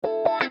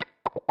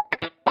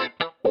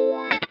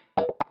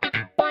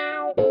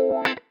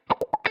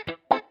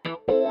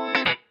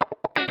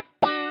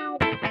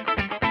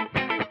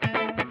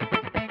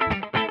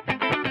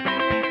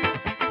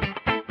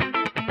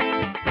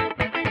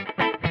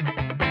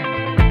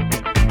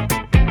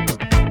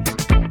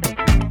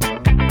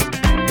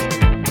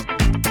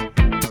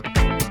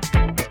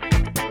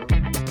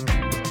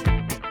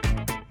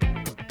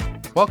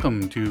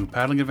Welcome to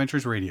Paddling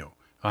Adventures Radio.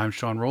 I'm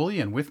Sean Rowley,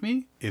 and with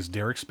me is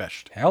Derek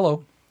Specht.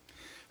 Hello.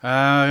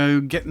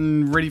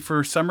 Getting ready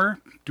for summer,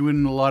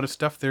 doing a lot of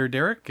stuff there,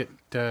 Derek.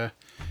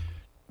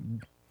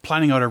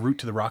 Planning out our route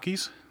to the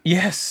Rockies.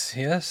 Yes.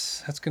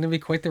 That's going to be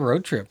quite the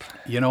road trip.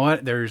 You know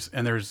what? We're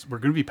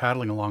going to be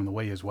paddling along the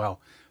way as well,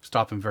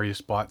 stopping various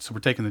spots. So we're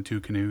taking the two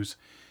canoes,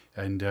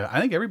 and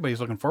I think everybody's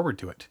looking forward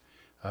to it.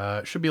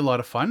 It should be a lot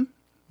of fun.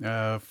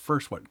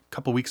 First,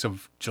 couple weeks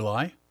of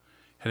July,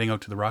 heading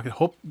out to the Rockies.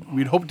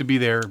 We'd hope to be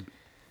there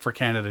for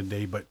Canada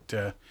Day,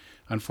 but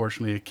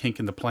unfortunately, a kink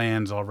in the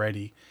plans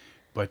already.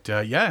 But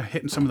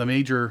hitting some of the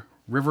major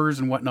rivers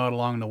and whatnot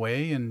along the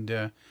way, and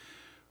going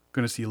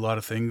to see a lot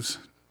of things.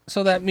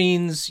 So that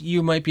means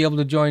you might be able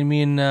to join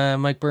me and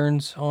Mike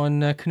Burns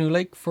on Canoe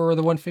Lake for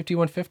the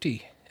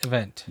 150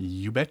 event.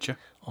 You betcha.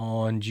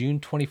 On June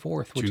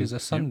 24th, which is a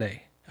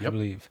Sunday, yep. I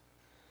believe.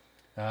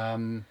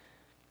 June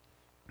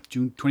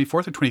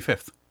 24th or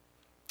 25th?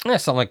 Yeah,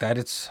 something like that.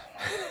 It's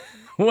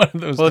one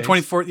of those Well, days.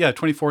 the 24th,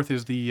 24th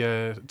is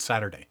the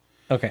Saturday.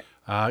 Okay.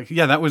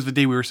 That was the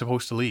day we were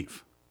supposed to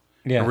leave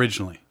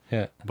originally.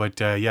 Yeah. But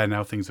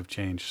now things have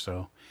changed.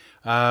 So,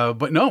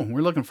 but no,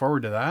 we're looking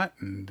forward to that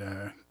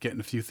and getting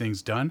a few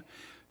things done.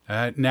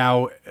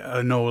 Now,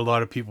 I know a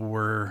lot of people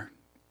were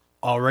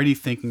already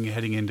thinking of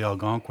heading into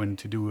Algonquin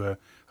to do a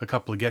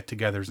couple of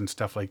get-togethers and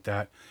stuff like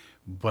that.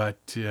 But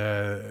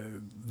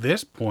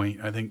this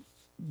point, I think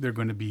they're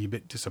going to be a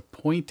bit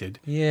disappointed.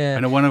 Yeah.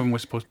 I know one of them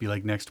was supposed to be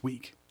like next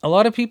week. A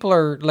lot of people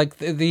are like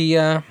the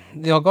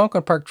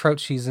Algonquin Park trout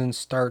season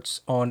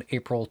starts on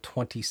April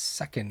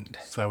 22nd.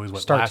 So that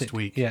was last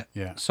week. Yeah.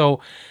 Yeah.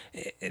 So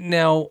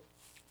now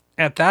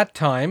at that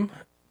time,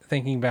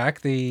 thinking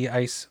back, the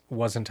ice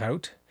wasn't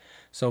out.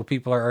 So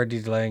people are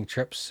already delaying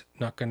trips.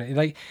 Not going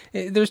to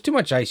there's too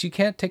much ice. You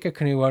can't take a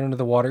canoe out into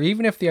the water.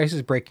 Even if the ice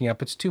is breaking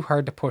up, it's too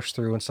hard to push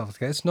through and stuff like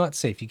that. It's not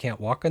safe. You can't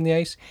walk on the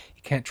ice.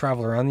 You can't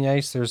travel around the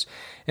ice.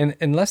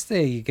 Unless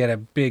they get a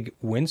big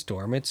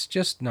windstorm, it's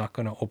just not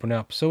going to open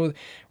up. So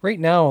right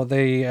now,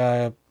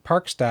 the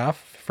park staff,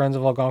 Friends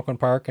of Algonquin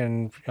Park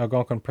and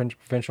Algonquin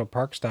Provincial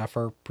Park staff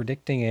are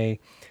predicting a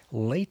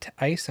late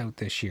ice out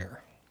this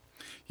year.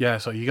 Yeah,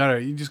 so you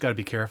just gotta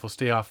be careful.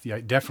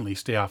 Definitely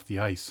stay off the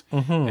ice.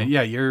 Mm-hmm. And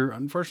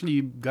unfortunately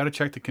you gotta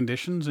check the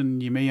conditions,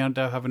 and you may end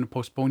up having to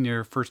postpone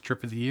your first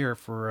trip of the year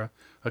for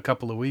a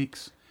couple of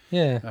weeks.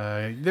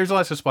 Yeah. There's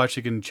lots of spots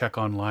you can check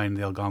online,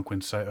 the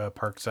Algonquin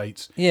park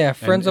sites. Yeah,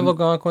 Friends of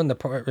Algonquin, the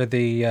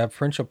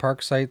provincial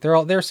park site.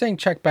 They're saying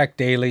check back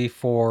daily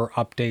for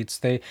updates.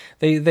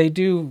 They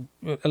do,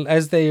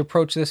 as they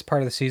approach this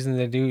part of the season.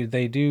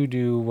 They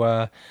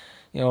do.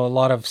 A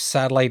lot of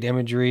satellite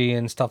imagery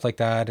and stuff like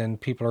that, and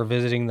people are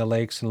visiting the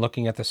lakes and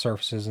looking at the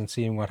surfaces and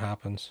seeing what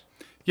happens.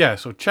 Yeah,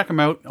 so check them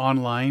out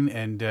online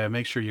and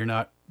make sure you're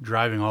not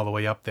driving all the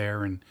way up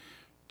there and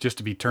just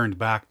to be turned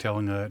back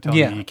telling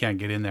you you can't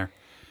get in there.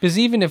 Because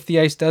even if the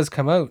ice does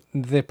come out,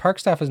 the park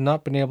staff has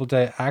not been able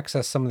to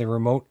access some of the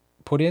remote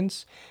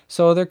put-ins,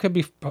 so there could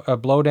be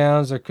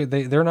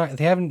blowdowns.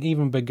 They haven't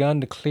even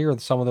begun to clear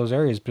some of those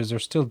areas because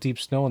there's still deep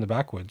snow in the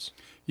backwoods.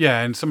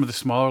 Yeah, and some of the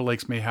smaller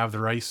lakes may have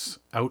their ice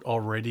out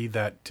already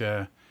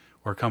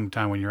or come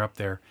time when you're up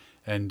there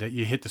and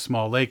you hit the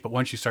small lake, but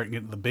once you start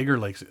getting the bigger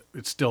lakes,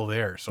 it's still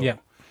there. So,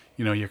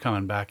 you're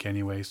coming back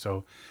anyway.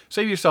 So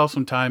save yourself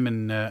some time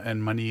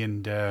and money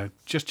and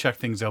just check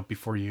things out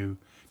before you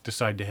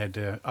decide to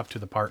head up to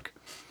the park.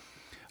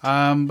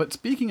 But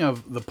speaking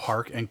of the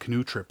park and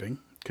canoe tripping,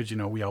 because,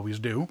 we always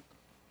do,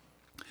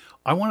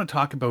 I want to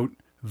talk about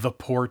the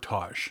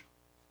portage.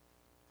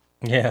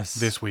 Yes.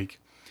 This week.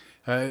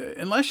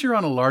 Unless you're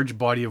on a large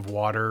body of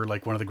water,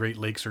 like one of the Great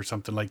Lakes or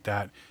something like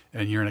that,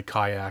 and you're in a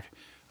kayak,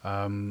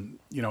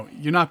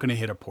 you're not going to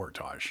hit a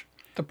portage.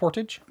 The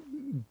portage?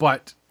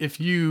 But if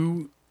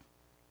you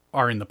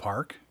are in the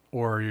park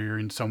or you're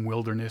in some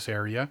wilderness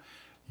area,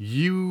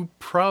 you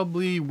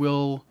probably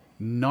will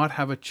not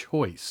have a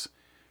choice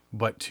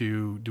but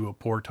to do a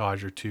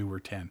portage or 2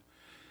 or 10.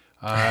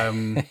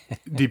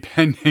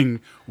 Depending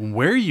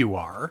where you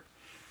are,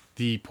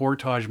 the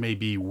portage may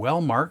be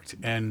well marked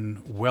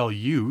and well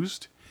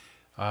used.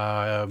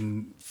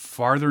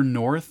 Farther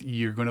north,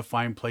 you're going to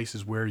find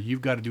places where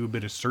you've got to do a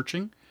bit of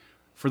searching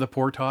for the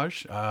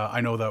portage.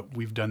 I know that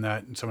we've done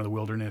that in some of the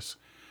wilderness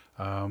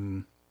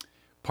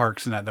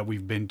parks and that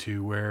we've been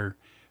to, where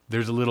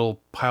there's a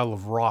little pile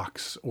of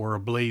rocks or a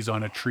blaze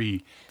on a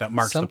tree that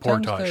marks the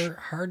portage. Sometimes they're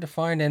hard to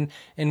find,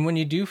 and when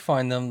you do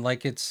find them, a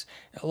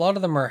lot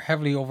of them are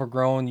heavily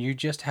overgrown. You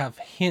just have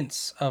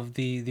hints of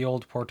the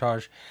old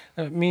portage.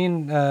 Me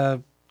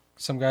and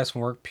some guys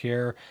from work,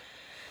 Pierre,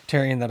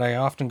 Terry, and that I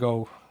often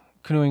go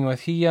canoeing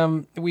with.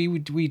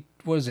 We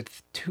was it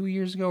 2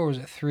 years ago or was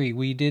it 3?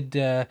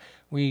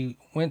 We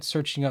went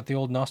searching out the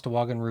old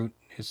Nostawagan route,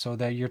 so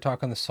that you're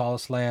talking the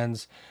Solace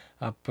Lands,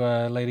 up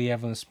Lady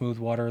Evelyn,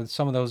 Smoothwater,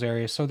 some of those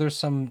areas. So there's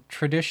some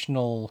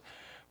traditional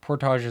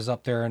portages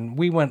up there, and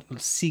we went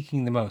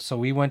seeking them out. So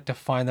we went to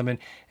find them,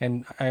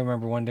 and I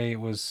remember one day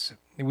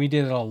we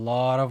did a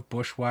lot of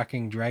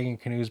bushwhacking, dragging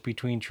canoes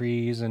between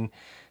trees, and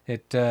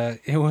An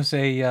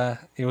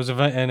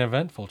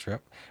eventful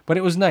trip, but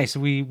it was nice.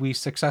 We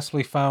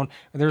successfully found,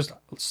 there's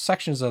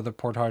sections of the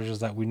portages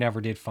that we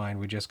never did find.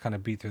 We just kind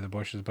of beat through the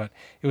bushes, but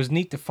it was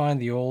neat to find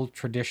the old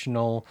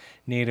traditional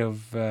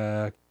native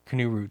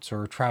canoe routes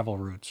or travel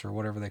routes or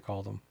whatever they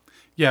call them.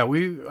 Yeah,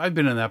 I've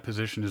been in that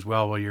position as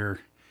well, where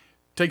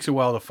takes a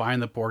while to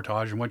find the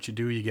portage, and once you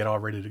do, you get all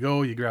ready to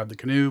go. You grab the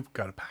canoe,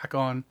 got a pack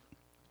on,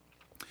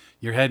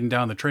 you're heading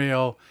down the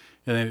trail,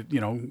 and then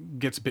it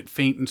gets a bit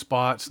faint in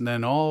spots, and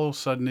then all of a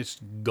sudden it's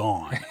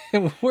gone.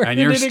 Where and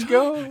did it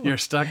go? You're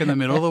stuck in the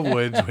middle of the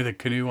woods with a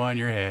canoe on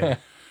your head,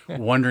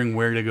 wondering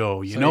where to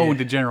go.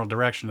 The general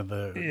direction of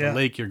the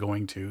lake you're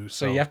going to.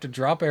 So you have to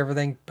drop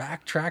everything,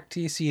 backtrack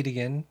till you see it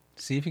again,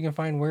 see if you can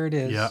find where it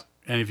is. Yeah,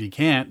 and if you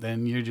can't,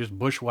 then you're just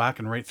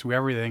bushwhacking right through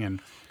everything,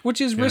 which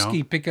is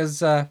risky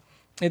because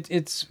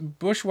it's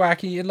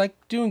bushwhacking, like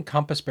doing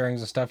compass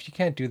bearings and stuff. You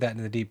can't do that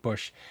in the deep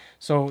bush,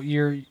 so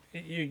you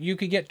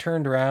could get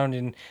turned around,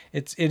 and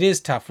it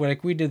is tough.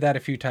 Like we did that a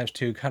few times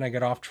too. Kind of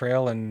got off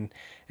trail, and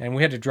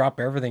we had to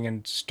drop everything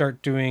and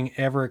start doing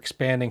ever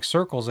expanding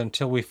circles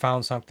until we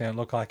found something that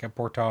looked like a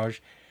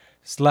portage.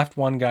 Just left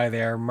one guy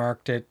there,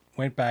 marked it,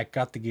 went back,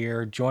 got the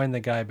gear, joined the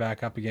guy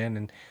back up again,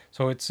 and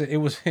so it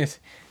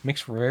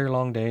makes for very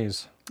long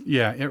days.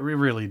 Yeah, it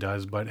really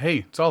does. But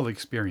hey, it's all the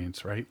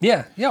experience, right?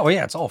 Yeah. Well,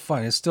 yeah, it's all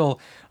fun. It's still,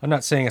 I'm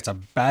not saying it's a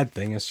bad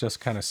thing. It's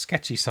just kind of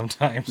sketchy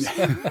sometimes.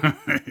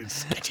 It's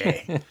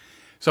sketchy.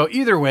 So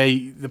either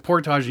way, the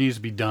portage needs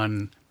to be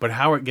done, but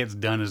how it gets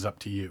done is up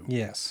to you.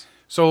 Yes.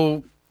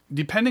 So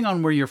depending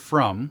on where you're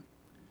from,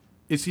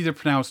 it's either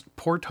pronounced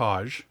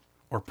portage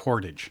or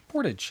portage.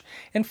 Portage.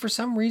 And for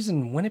some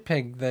reason,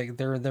 Winnipeg,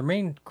 their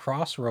main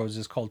crossroads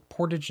is called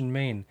Portage in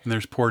Maine. And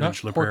there's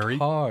Portage La Prairie.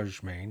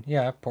 Portage, Maine.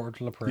 Yeah,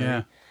 Portage La Prairie.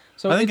 Yeah.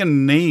 So I think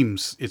in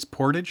names it's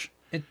portage.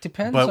 It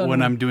depends but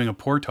when I'm doing a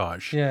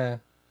portage. Yeah.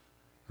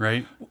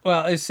 Right?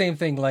 Well, it's the same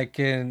thing like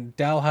in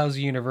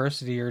Dalhousie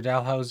University or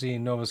Dalhousie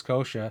in Nova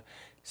Scotia.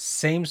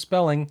 Same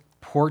spelling,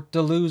 Port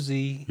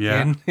Dalhousie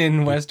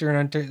in Western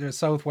Ontario,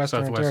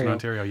 Southwestern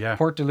Ontario, yeah.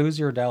 Port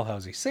Dalhousie or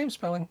Dalhousie. Same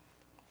spelling.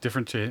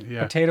 Different,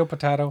 yeah. Potato,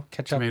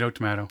 ketchup.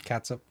 Tomato.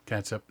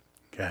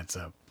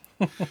 Catsup.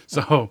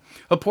 So,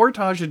 a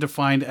portage is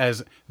defined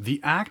as the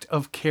act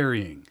of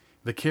carrying,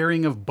 the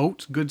carrying of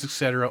boats, goods,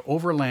 etc.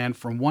 over land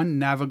from one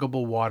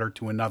navigable water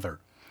to another,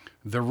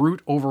 the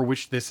route over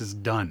which this is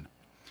done.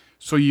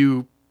 So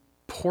you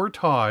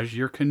portage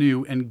your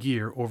canoe and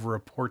gear over a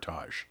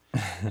portage,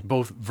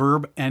 both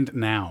verb and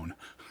noun.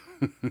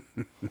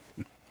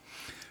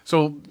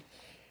 So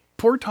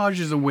portage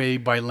is a way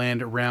by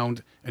land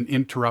around an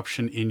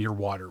interruption in your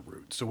water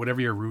route. So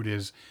whatever your route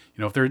is,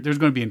 if there's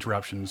going to be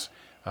interruptions,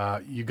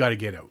 you got to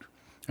get out.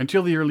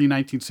 Until the early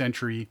 19th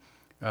century,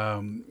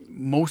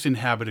 most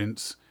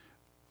inhabitants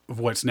of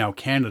what's now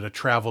Canada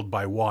traveled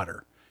by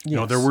water.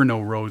 Yes. There were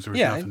no roads. There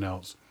was nothing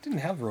else. Didn't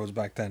have roads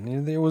back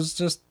then. There was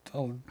just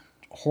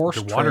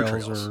horse trails.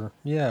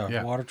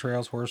 Water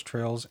trails, horse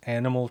trails,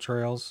 animal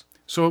trails.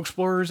 So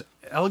explorers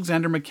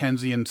Alexander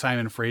Mackenzie and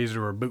Simon Fraser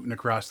were booting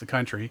across the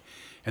country,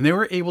 and they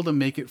were able to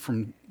make it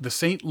from the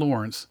St.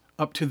 Lawrence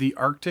up to the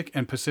Arctic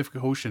and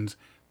Pacific Oceans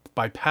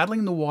by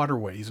paddling the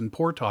waterways and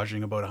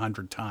portaging about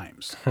 100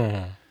 times.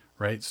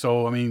 Right?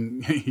 So,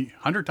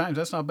 100 times,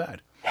 that's not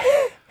bad.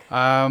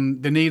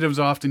 The natives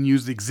often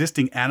used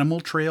existing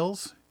animal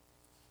trails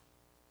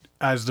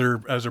as their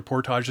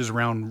portages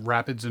around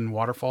rapids and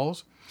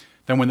waterfalls.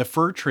 Then when the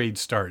fur trade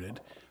started,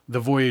 the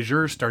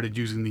voyageurs started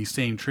using these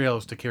same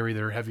trails to carry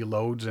their heavy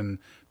loads and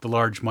the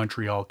large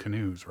Montreal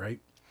canoes, right?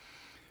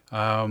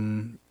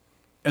 And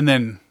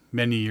then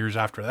many years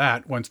after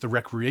that, once the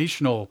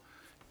recreational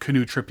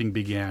canoe tripping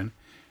began,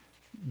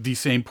 these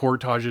same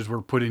portages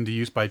were put into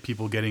use by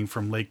people getting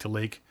from lake to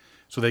lake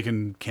so they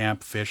can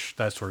camp, fish,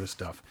 that sort of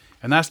stuff.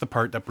 And that's the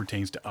part that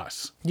pertains to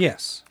us.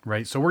 Yes.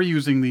 Right? So we're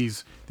using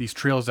these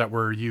trails that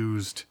were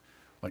used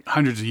like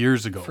hundreds of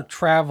years ago. For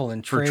travel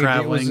and trade. For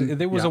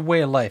traveling. It was a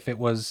way of life. It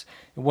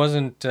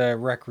wasn't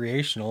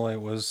recreational.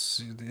 It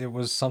was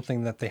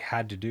something that they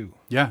had to do.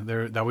 Yeah,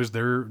 that was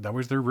their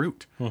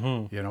route.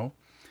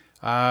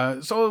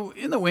 Mm-hmm. So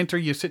in the winter,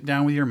 you sit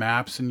down with your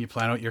maps and you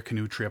plan out your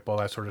canoe trip, all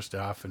that sort of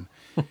stuff. And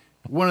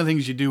one of the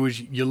things you do is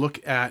you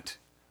look at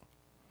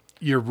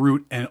your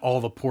route and all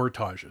the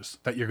portages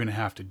that you're going to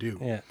have to do.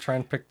 Yeah, try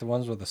and pick the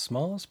ones with the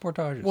smallest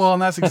portages. Well,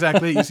 and that's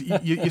exactly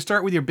you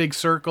start with your big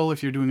circle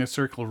if you're doing a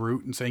circle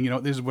route and saying,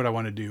 this is what I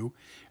want to do.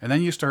 And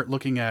then you start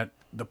looking at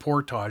the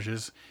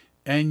portages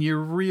and you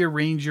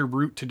rearrange your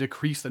route to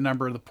decrease the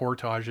number of the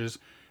portages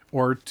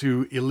or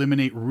to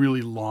eliminate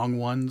really long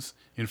ones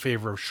in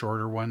favor of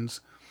shorter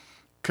ones.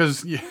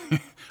 Because, you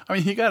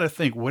got to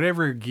think,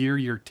 whatever gear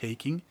you're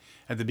taking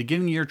at the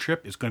beginning of your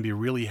trip is going to be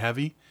really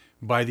heavy.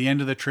 By the end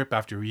of the trip,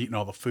 after you've eaten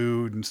all the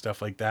food and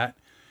stuff like that,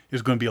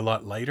 it's going to be a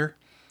lot lighter.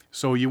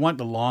 So you want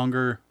the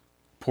longer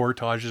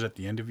portages at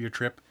the end of your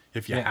trip,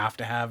 if you have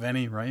to have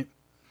any, right?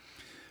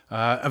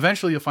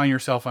 Eventually, you'll find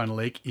yourself on a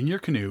lake in your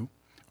canoe,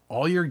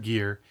 all your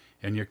gear,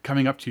 and you're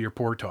coming up to your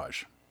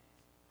portage.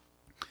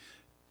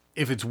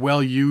 If it's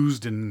well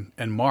used and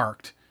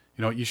marked,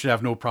 you should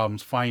have no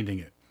problems finding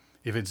it.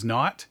 If it's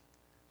not,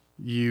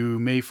 you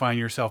may find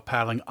yourself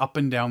paddling up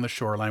and down the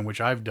shoreline, which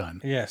I've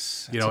done.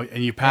 Yes.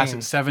 And you pass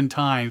it 7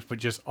 times, but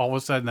just all of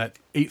a sudden that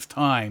 8th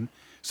time,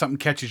 something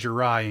catches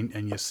your eye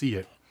and you see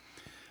it.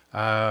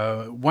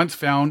 Once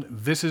found,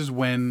 this is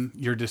when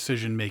your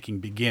decision making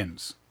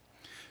begins.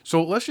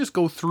 So let's just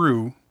go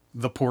through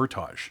the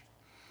portage.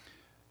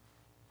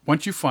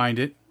 Once you find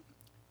it,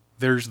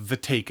 there's the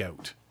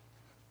takeout.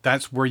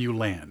 That's where you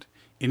land.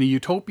 In a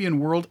utopian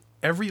world,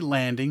 every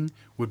landing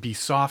would be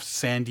soft,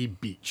 sandy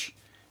beach.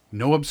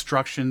 No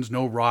obstructions,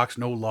 no rocks,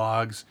 no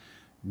logs,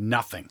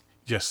 nothing.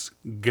 Just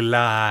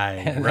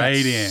glide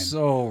right in.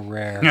 So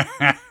rare.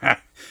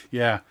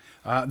 Yeah,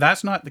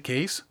 that's not the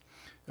case.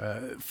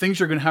 Things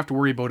you're going to have to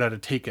worry about at a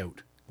takeout.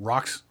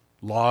 Rocks,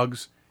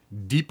 logs,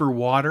 deeper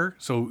water.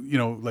 So,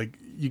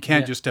 you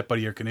can't just step out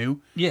of your canoe.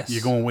 Yes.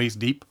 You're going waist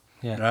deep.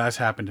 Yeah. That's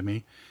happened to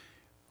me.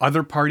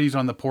 Other parties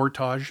on the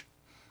portage,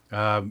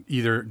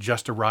 either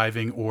just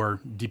arriving or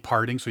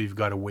departing, so you've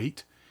got to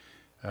wait.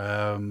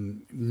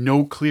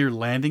 No clear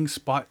landing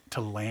spot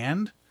to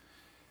land.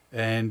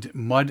 And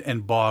mud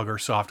and bog are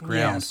soft ground.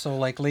 Yeah, so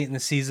like late in the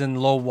season,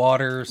 low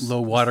water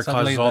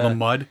causes all the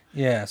mud.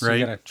 Yeah, so right?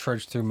 you got to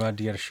trudge through mud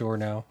to get ashore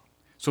now.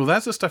 So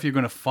that's the stuff you're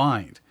going to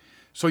find.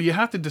 So you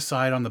have to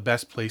decide on the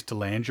best place to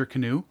land your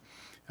canoe.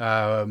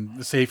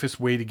 The safest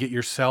way to get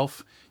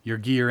yourself, your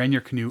gear, and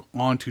your canoe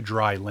onto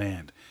dry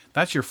land.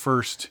 That's your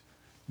first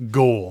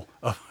goal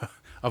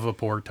of a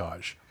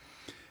portage.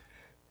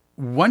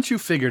 Once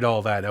you've figured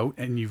all that out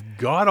and you've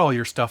got all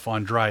your stuff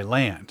on dry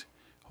land,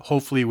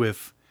 hopefully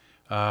with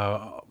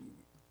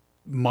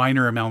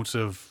minor amounts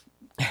of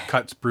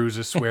cuts,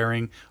 bruises,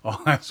 swearing,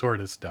 all that sort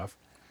of stuff.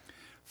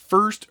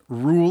 First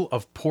rule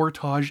of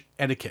portage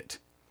etiquette.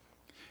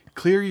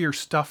 Clear your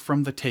stuff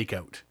from the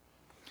takeout.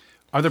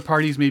 Other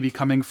parties may be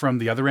coming from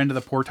the other end of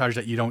the portage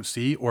that you don't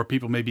see, or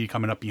people may be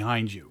coming up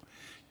behind you.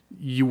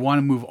 You want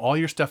to move all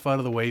your stuff out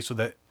of the way so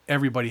that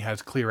everybody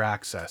has clear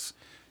access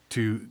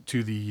to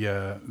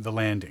the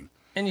landing.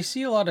 And you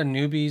see a lot of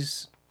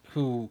newbies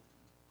who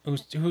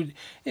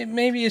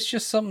maybe it's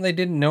just something they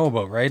didn't know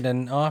about, right?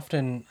 And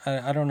often,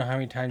 I don't know how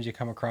many times you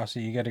come across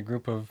it. You get a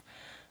group of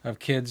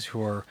kids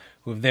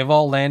they've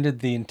all landed.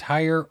 The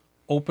entire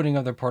opening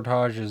of their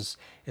portage is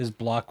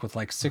blocked with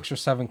like 6 or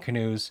 7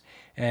 canoes,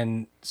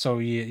 and so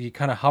you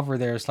kind of hover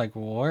there. It's like,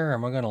 well, where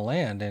am I going to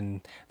land?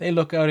 And they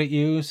look out at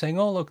you saying,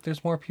 "Oh, look,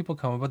 there's more people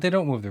coming," but they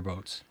don't move their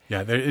boats.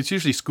 Yeah, it's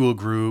usually school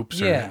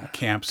groups or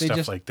camps,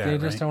 stuff like that. They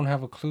right? just don't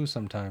have a clue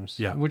sometimes.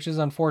 Yeah, which is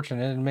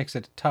unfortunate and makes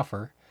it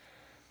tougher.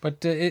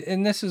 But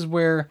and this is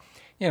where,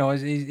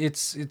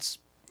 it's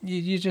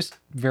you just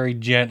very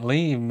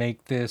gently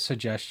make the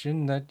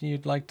suggestion that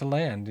you'd like to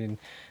land, and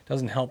it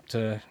doesn't help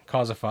to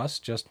cause a fuss.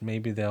 Just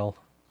maybe they'll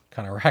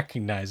kind of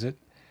recognize it.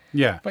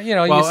 Yeah, but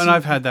and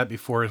I've had that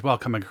before as well,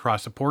 coming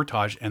across a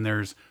portage, and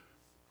there's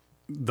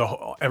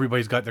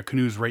everybody's got their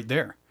canoes right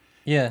there.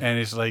 Yeah, and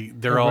it's like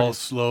they're all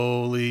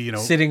slowly,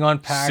 sitting on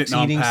packs,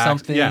 eating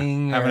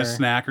something, having a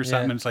snack or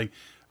something. And it's like,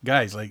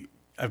 guys, like,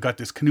 I've got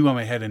this canoe on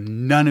my head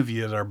and none of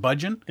you are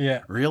budging.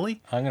 Yeah.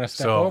 Really? I'm going to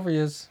step over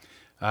yous.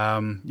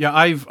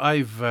 I've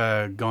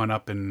gone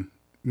up and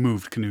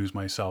moved canoes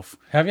myself.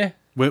 Have you?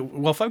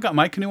 Well, if I've got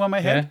my canoe on my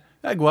head,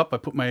 I go up, I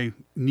put my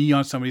knee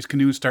on somebody's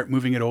canoe and start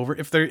moving it over.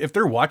 If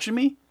they're watching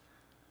me,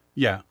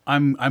 yeah,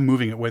 I'm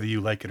moving it whether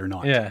you like it or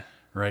not. Yeah.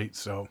 Right?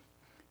 So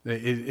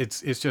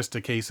it's just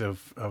a case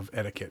of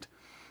etiquette.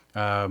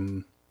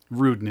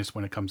 Rudeness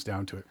when it comes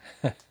down to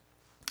it.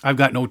 I've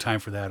got no time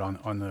for that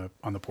on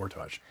the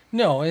portage.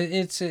 No,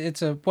 it's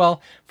well,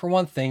 for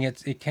one thing,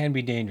 it can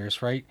be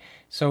dangerous, right?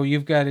 So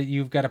you've got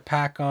a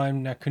pack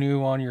on a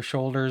canoe on your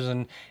shoulders,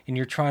 and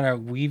you're trying to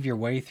weave your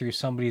way through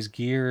somebody's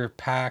gear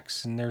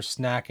packs, and they're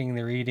snacking,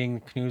 they're eating,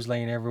 the canoe's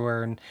laying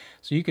everywhere, and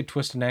so you could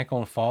twist an ankle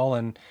and fall,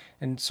 and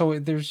so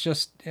there's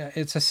just,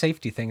 it's a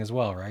safety thing as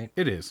well, right?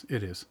 It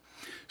is.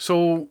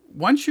 So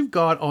once you've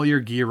got all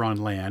your gear on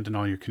land and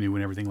all your canoe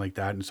and everything like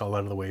that, and it's all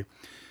out of the way,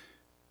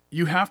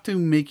 you have to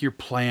make your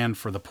plan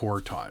for the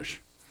portage.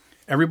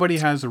 Everybody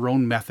has their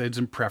own methods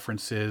and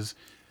preferences.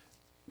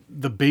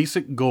 The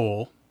basic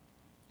goal,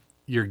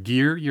 your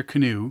gear, your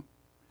canoe,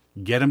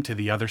 get them to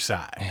the other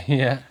side.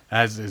 Yeah.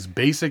 As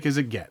basic as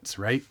it gets,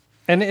 right?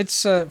 And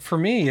it's, for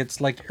me, it's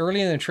like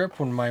early in the trip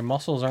when my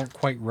muscles aren't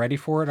quite ready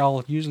for it,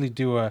 I'll usually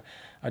do a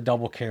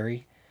double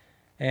carry.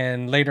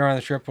 And later on in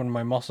the trip, when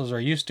my muscles are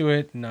used to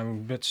it and I'm a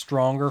bit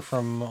stronger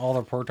from all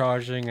the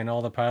portaging and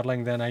all the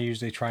paddling, then I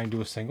usually try and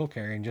do a single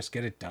carry and just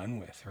get it done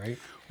with, right?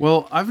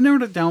 Well, I've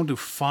narrowed it down to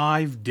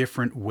 5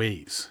 different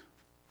ways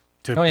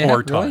to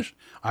portage. Really?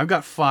 I've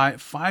got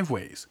five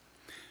ways.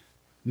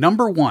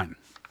 Number 1,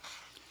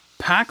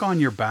 pack on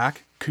your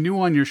back, canoe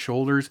on your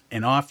shoulders,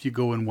 and off you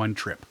go in one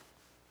trip.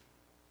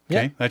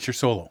 Okay, yeah. That's your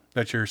solo.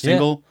 That's your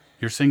single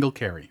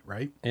carry,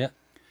 right? Yeah.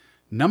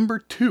 Number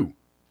 2.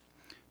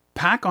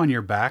 Pack on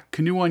your back,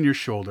 canoe on your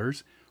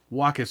shoulders,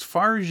 walk as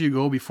far as you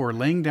go before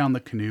laying down the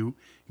canoe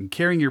and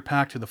carrying your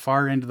pack to the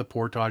far end of the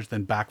portage,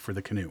 then back for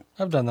the canoe.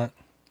 I've done that.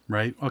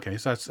 Right? Okay,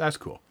 so that's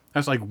cool.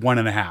 That's like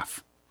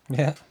 1.5.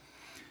 Yeah.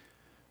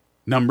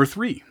 Number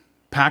 3,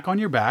 pack on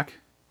your back,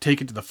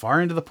 take it to the far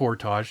end of the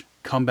portage,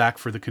 come back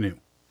for the canoe.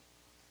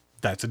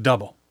 That's a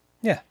double.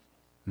 Yeah.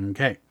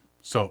 Okay.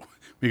 So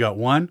we got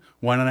 1,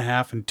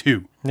 1.5, and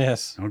 2.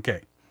 Yes.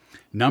 Okay.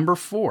 Number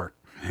 4,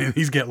 and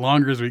these get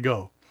longer as we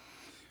go.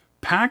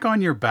 Pack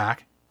on your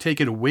back,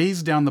 take it a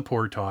ways down the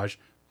portage,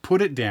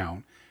 put it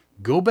down,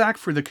 go back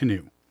for the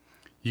canoe.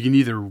 You can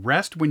either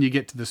rest when you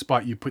get to the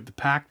spot you put the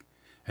pack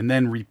and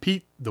then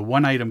repeat the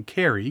one item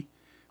carry,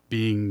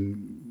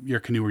 being your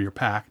canoe or your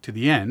pack, to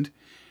the end.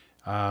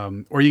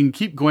 Or you can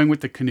keep going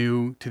with the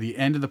canoe to the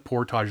end of the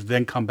portage,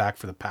 then come back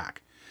for the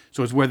pack.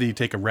 So it's whether you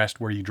take a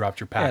rest where you dropped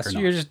your pack or so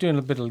not. you're just doing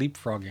a bit of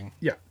leapfrogging.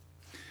 Yeah.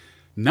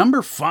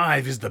 Number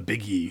 5 is the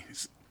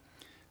biggie.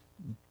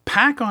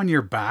 Pack on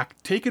your back,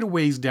 take it a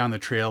ways down the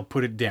trail,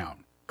 put it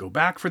down. Go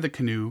back for the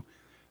canoe,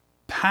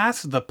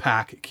 pass the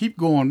pack, keep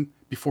going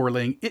before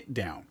laying it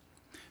down.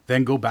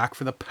 Then go back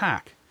for the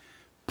pack.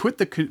 Put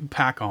the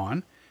pack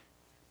on,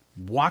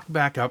 walk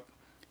back up,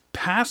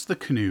 pass the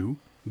canoe,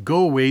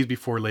 go a ways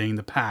before laying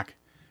the pack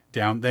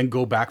down, then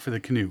go back for the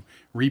canoe.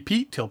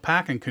 Repeat till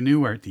pack and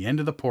canoe are at the end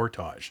of the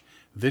portage.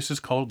 This is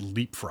called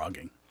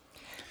leapfrogging.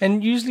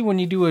 And usually when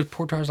you do a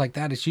portage like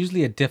that, it's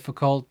usually there's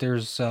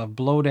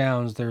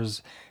blowdowns,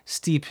 there's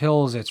steep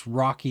hills, it's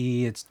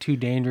rocky, it's too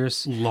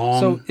dangerous. Long.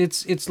 So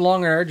it's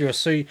long and arduous.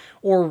 So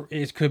or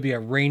it could be a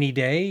rainy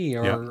day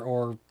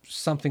or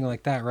something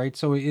like that, right?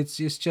 So it's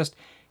just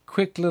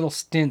quick little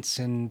stints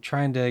and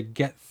trying to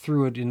get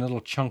through it in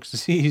little chunks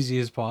as easy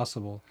as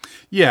possible.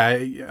 Yeah,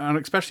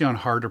 especially on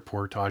harder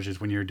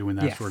portages when you're doing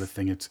that sort of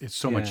thing, it's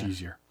so much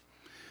easier.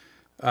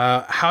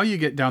 How you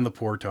get down the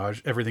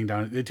portage, everything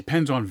down, it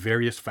depends on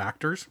various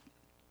factors.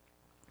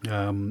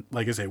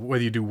 Like I say,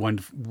 whether you do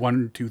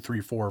 1, 2,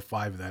 3, 4, or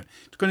 5 of that,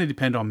 it's going to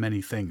depend on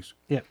many things.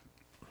 Yeah.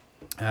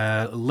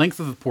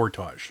 Length of the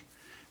portage,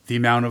 the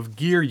amount of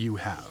gear you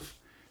have,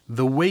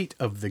 the weight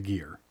of the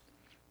gear.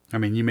 I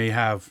mean, you may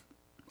have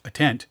a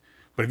tent,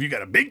 but if you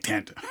got a big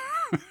tent,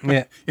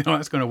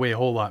 that's going to weigh a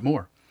whole lot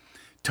more.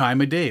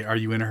 Time of day, are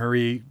you in a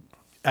hurry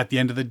at the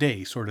end of the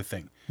day, sort of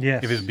thing?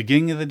 Yes. If it's the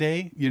beginning of the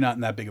day, you're not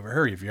in that big of a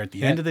hurry. If you're at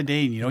the end of the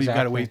day and you've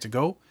got a ways to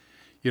go,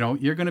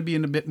 you're going to be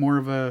in a bit more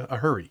of a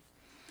hurry.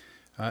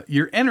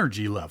 Your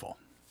energy level.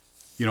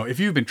 If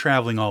you've been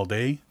traveling all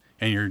day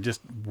and you're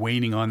just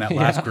waning on that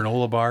last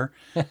granola bar,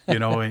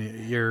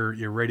 and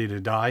you're ready to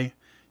die,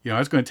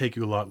 it's going to take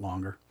you a lot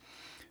longer.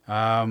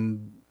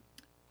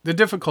 The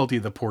difficulty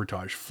of the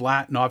portage,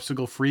 flat and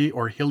obstacle-free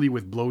or hilly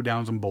with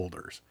blowdowns and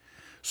boulders.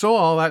 So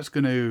all that's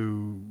going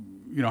to,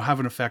 have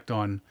an effect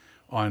on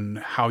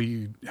how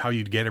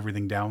you'd get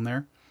everything down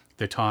there,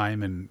 the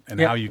time and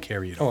how you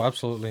carry it. Oh,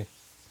 absolutely.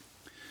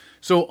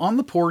 So on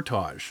the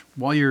portage,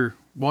 while you're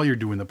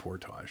doing the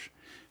portage,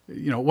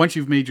 once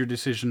you've made your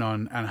decision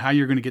on how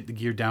you're going to get the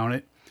gear down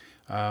it,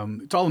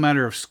 it's all a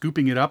matter of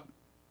scooping it up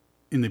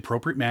in the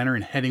appropriate manner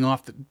and heading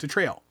off the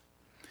trail.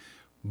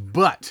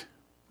 But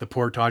the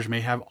portage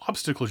may have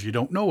obstacles you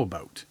don't know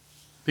about,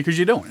 because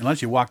you don't,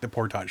 unless you walk the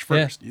portage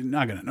first. You're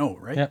not going to know,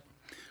 right? Yeah.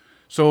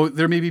 So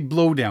there may be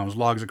blowdowns,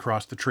 logs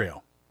across the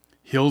trail,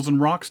 hills and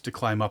rocks to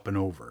climb up and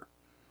over,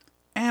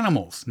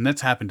 animals, and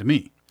that's happened to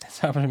me. That's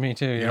happened to me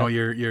too. You know,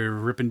 you're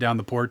ripping down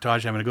the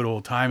portage, having a good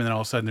old time, and then all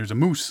of a sudden there's a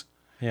moose.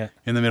 In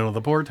the middle of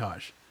the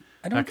portage.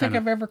 I don't think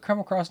I've ever come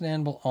across an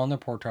animal on the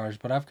portage,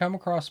 but I've come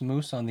across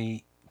moose on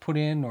the put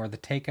in or the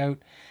takeout,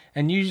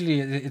 and usually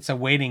it's a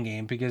waiting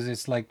game, because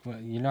it's like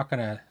you're not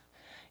gonna.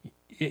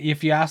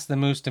 If you ask the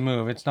moose to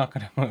move, it's not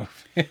going to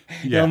move.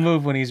 He'll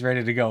move when he's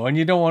ready to go. And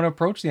you don't want to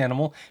approach the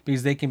animal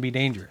because they can be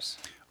dangerous.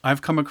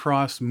 I've come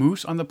across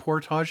moose on the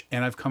portage,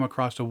 and I've come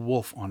across a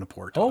wolf on the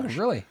portage. Oh,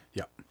 really?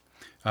 Yeah.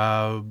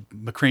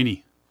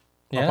 McCraney.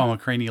 Up on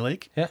McCraney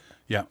Lake. Yeah.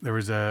 Yeah. There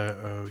was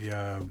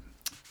a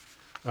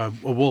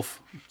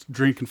wolf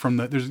drinking from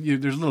there's a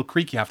little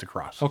creek you have to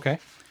cross. Okay.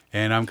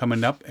 And I'm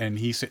coming up, and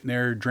he's sitting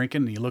there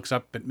drinking, and he looks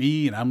up at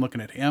me, and I'm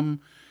looking at him.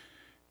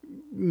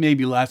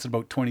 Maybe lasted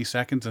about 20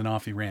 seconds, and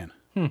off he ran.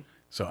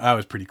 So that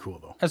was pretty cool,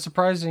 though. It's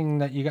surprising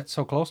that you got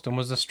so close to him.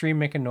 Was the stream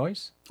making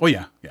noise? Oh,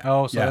 yeah.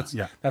 Oh, so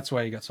that's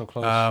why you got so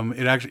close.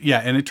 It actually,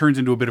 and it turns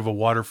into a bit of a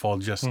waterfall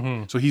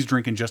so he's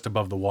drinking just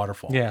above the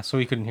waterfall. Yeah, so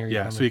he couldn't hear you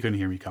coming. So he couldn't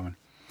hear me coming.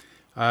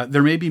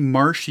 There may be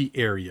marshy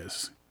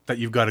areas that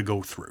you've got to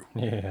go through.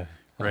 Yeah.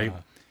 Right?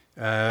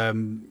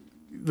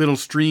 Little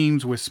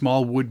streams with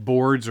small wood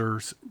boards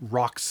or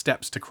rock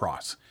steps to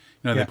cross.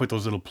 They put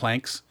those little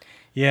planks.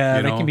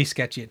 Yeah, they can be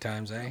sketchy at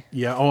times, eh?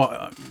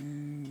 Yeah.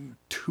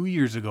 2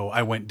 years ago,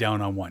 I went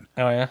down on one.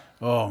 Oh, yeah?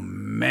 Oh,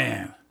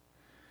 man.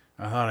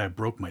 I thought I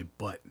broke my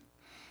butt.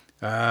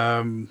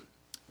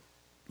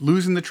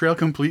 Losing the trail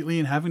completely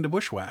and having to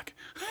bushwhack.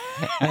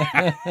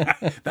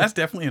 That's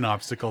definitely an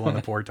obstacle on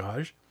the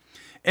portage.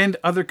 And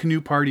other canoe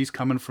parties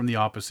coming from the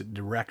opposite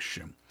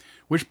direction.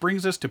 Which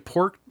brings us to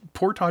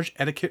portage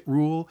etiquette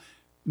rule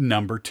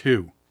number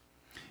 2.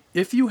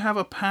 If you have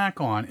a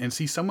pack on and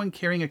see someone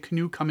carrying a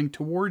canoe coming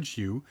towards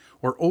you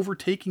or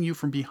overtaking you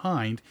from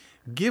behind,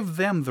 give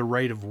them the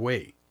right of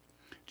way.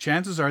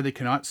 Chances are they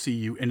cannot see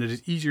you, and it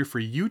is easier for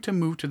you to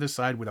move to the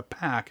side with a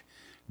pack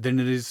than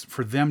it is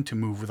for them to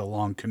move with a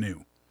long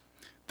canoe.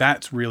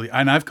 That's really,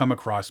 and I've come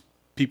across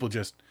people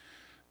just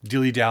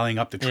dilly-dallying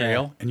up the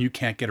trail and you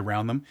can't get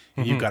around them,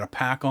 and you've got a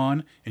pack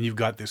on and you've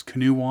got this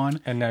canoe on,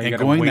 and now you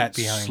going wait that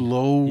behind.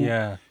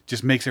 slow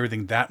just makes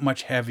everything that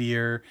much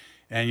heavier,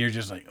 and you're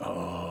just like,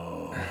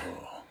 oh.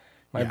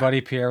 My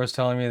buddy Pierre was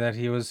telling me that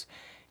he was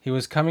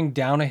coming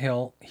down a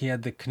hill. He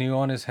had the canoe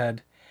on his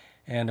head,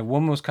 and a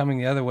woman was coming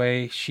the other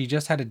way. She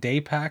just had a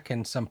day pack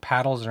and some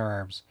paddles in her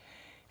arms.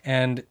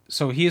 And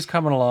so he is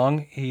coming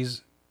along.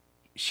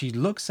 She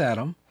looks at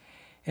him,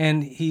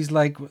 and he's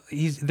like,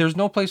 there's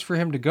no place for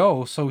him to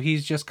go. So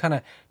he's just kind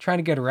of trying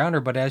to get around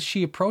her. But as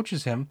she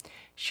approaches him,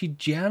 she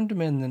jammed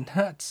him in the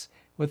nuts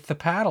with the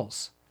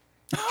paddles,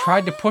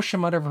 tried to push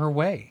him out of her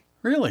way.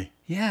 Really?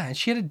 Yeah, and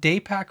she had a day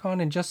pack on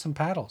and just some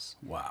paddles.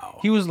 Wow.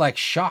 He was like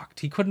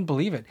shocked. He couldn't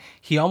believe it.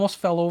 He almost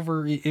fell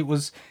over. It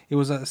was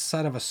a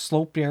side of a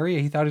sloped area.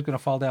 He thought he was going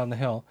to fall down the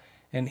hill.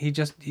 And he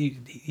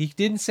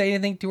didn't say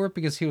anything to her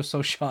because he was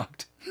so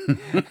shocked.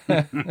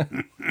 But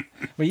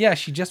yeah,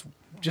 she just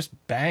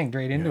banged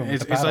right into him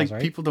with the paddles, it's like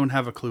right? people don't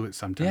have a clue at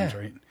sometimes,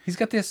 right? He's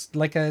got this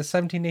like a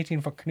 17,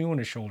 18 foot canoe on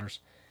his shoulders.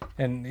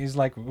 And he's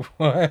like,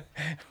 what?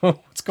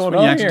 What's going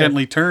on You here?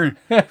 accidentally turn.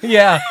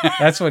 Yeah,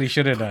 that's what he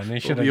should have done. He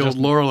should have The old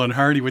Laurel and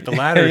Hardy with the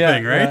ladder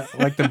thing, right?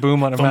 Yeah, like the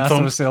boom on a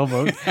massive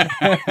sailboat.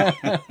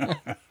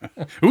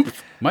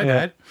 Oops, my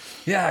bad.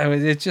 Yeah,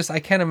 it's just I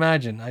just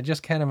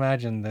can't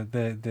imagine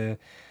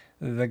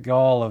the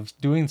gall of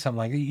doing something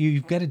like that.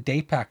 You've got a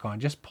day pack on.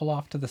 Just pull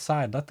off to the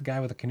side. Let the guy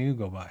with the canoe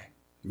go by.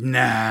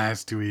 Nah,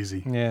 it's too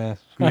easy. Yeah.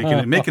 Making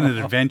it an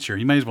adventure.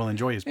 He might as well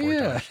enjoy his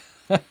portage.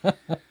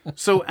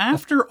 So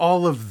after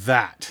all of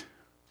that,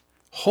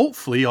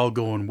 hopefully all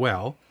going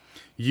well,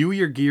 you,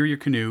 your gear, your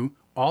canoe,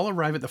 all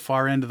arrive at the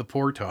far end of the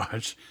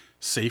portage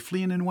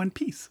safely and in one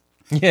piece.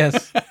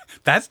 Yes.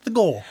 That's the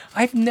goal.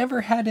 I've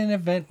never had an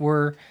event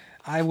where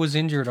I was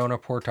injured on a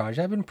portage.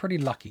 I've been pretty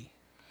lucky.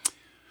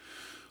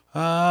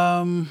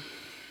 Siobhan,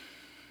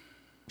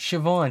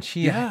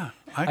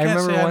 I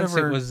remember once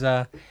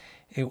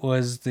it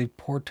was the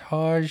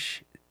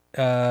portage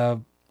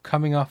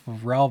coming off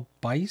of Ralph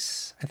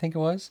Bice, I think it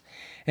was.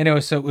 And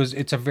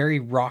it's a very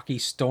rocky,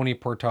 stony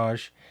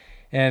portage.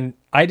 And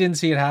I didn't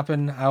see it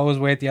happen. I was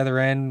way at the other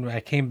end. I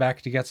came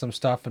back to get some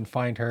stuff and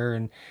find her,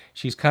 and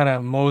she's kind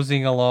of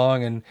moseying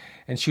along,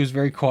 and she was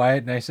very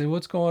quiet. And I said,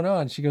 "What's going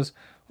on?" She goes,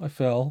 "I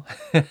fell."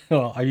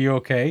 Well, are you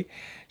okay?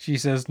 She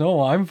says,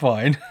 "No, I'm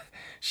fine."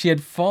 She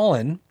had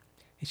fallen.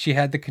 She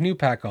had the canoe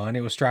pack on.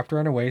 It was strapped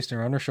around her waist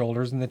and around her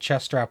shoulders, and the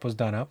chest strap was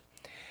done up.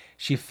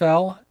 She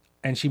fell,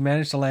 and she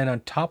managed to land on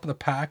top of the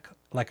pack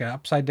like an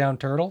upside-down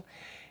turtle,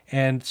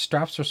 and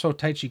straps were so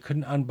tight she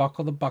couldn't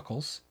unbuckle the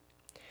buckles.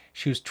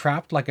 She was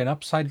trapped like an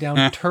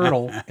upside-down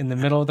turtle in the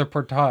middle of the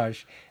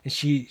portage, and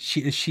she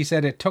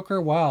said it took her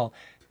a while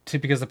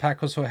because the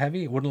pack was so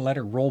heavy, it wouldn't let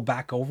her roll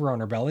back over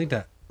on her belly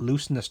to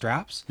loosen the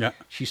straps. Yeah.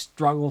 She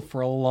struggled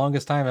for the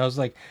longest time. I was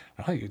like,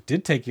 "Oh, it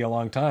did take you a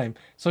long time."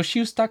 So she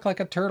was stuck like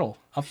a turtle,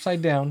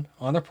 upside down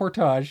on the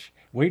portage,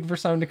 waiting for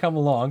someone to come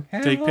along.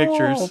 Take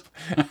pictures.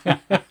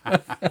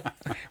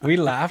 We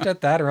laughed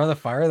at that around the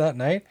fire that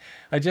night.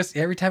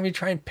 Every time you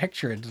try and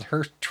picture it,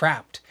 her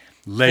trapped.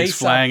 Legs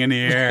flying in the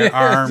air,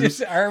 arms.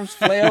 Just arms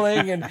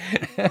flailing. And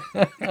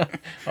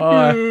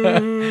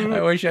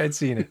I wish I'd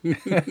seen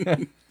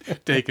it.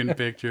 Taking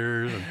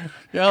pictures.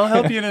 Yeah, I'll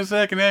help you in a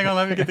second. Hang on,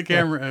 let me get the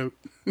camera out.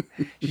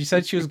 She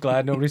said she was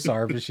glad nobody saw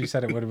her, but she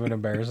said it would have been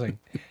embarrassing.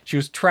 She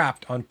was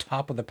trapped on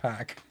top of the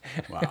pack.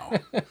 Wow.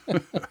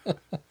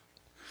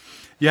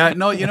 Yeah,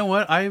 no, you know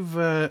what?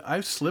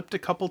 I've slipped a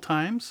couple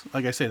times.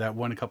 Like I say, that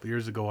one a couple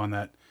years ago on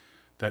that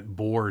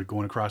board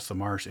going across the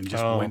marsh and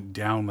just went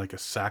down like a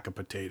sack of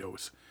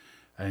potatoes.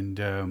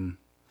 And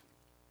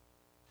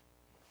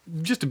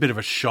just a bit of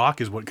a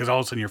shock is because all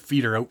of a sudden your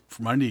feet are out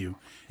from under you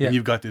and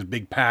you've got this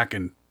big pack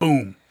and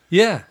boom.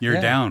 Yeah. You're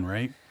down,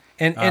 right?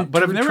 But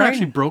I've never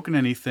actually broken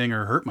anything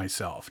or hurt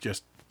myself.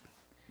 Just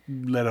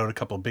let out a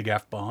couple of big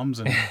F-bombs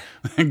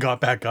and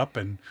got back up.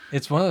 And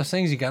it's one of those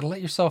things you got to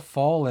let yourself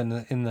fall in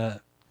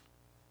the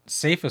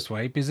safest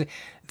way, because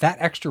that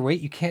extra weight,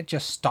 you can't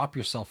just stop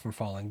yourself from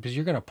falling because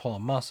you're going to pull a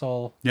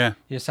muscle. Yeah.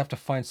 You just have to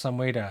find some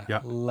way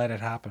to let it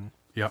happen.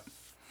 Yep.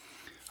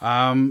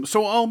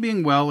 So all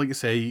being well, like I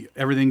say,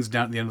 everything's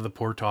down at the end of the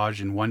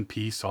portage in one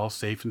piece, all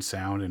safe and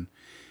sound and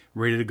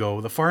ready to go.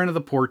 The far end of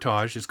the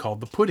portage is called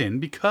the put-in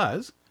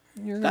because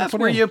that's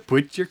where you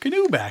put your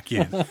canoe back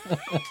in.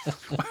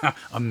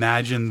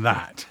 Imagine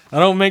that. I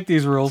don't make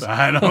these rules.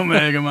 I don't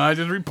make them. I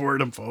just report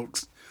them,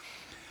 folks.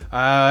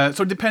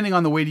 So depending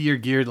on the weight of your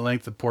gear, the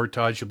length of the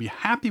portage, you'll be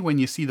happy when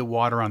you see the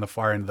water on the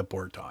far end of the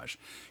portage.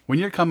 When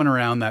you're coming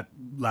around that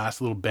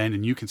last little bend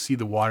and you can see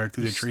the water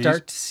through the trees. You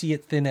start to see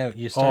it thin out.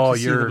 You start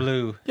to see the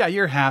blue. Yeah,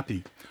 you're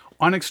happy.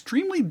 On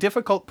extremely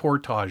difficult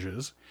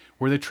portages,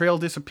 where the trail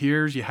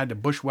disappears, you had to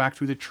bushwhack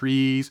through the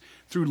trees,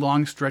 through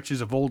long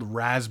stretches of old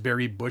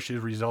raspberry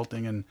bushes,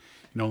 resulting in,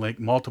 like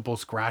multiple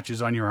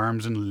scratches on your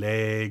arms and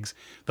legs.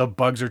 The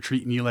bugs are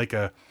treating you like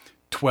a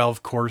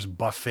 12-course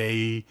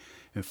buffet.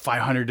 in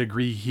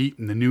 500-degree heat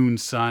in the noon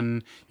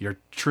sun. You're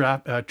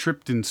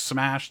tripped and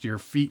smashed your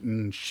feet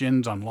and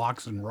shins on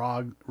logs and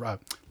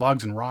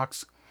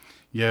rocks.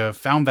 You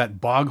found that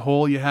bog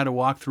hole you had to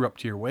walk through up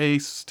to your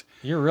waist.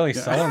 You're really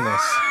selling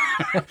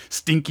this.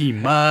 Stinky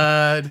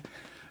mud.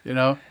 You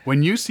know,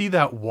 when you see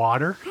that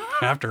water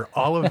after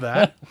all of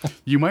that,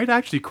 you might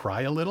actually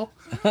cry a little.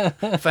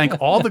 Thank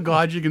all the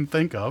gods you can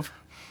think of.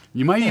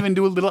 You might even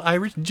do a little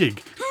Irish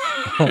jig.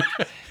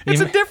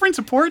 It's a difference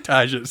of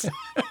portages.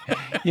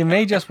 You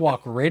may just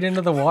walk right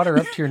into the water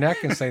up to your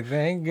neck and say,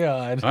 thank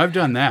God. I've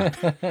done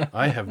that.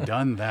 I have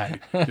done that.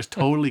 Just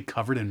totally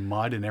covered in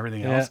mud and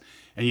everything else.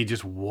 And you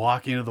just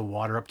walk into the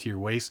water up to your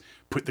waist,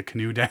 put the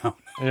canoe down.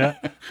 Yeah.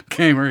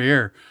 Okay, we're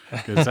here.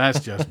 Because that's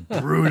just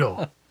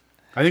brutal.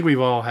 I think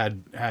we've all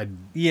had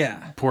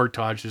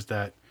portages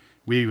that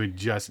we would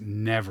just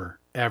never,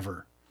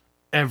 ever,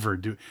 ever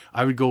do.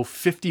 I would go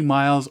 50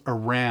 miles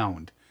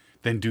around,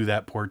 then do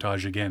that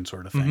portage again,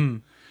 sort of thing. Mm-hmm.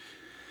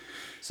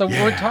 So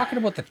we're talking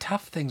about the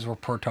tough things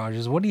with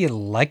portages. What do you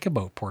like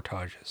about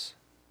portages?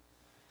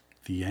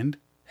 The end.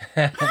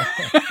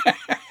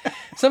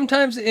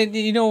 Sometimes,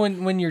 you know,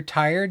 when you're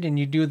tired and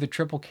you do the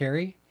triple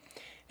carry,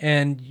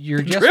 and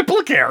you're just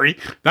triple carry.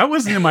 That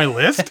wasn't in my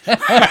list.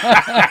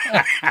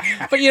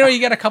 But you know, you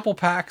get a couple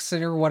packs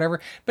or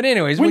whatever. But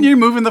anyways, when you're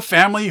moving the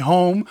family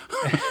home.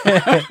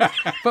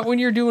 But when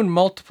you're doing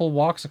multiple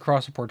walks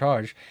across a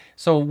portage,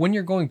 so when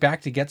you're going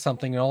back to get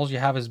something and all you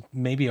have is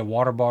maybe a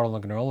water bottle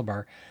and a granola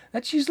bar,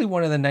 that's usually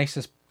one of the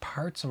nicest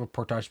parts of a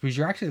portage because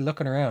you're actually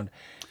looking around.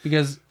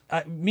 Because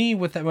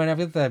when I've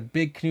got the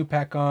big canoe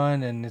pack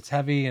on and it's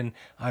heavy and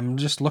I'm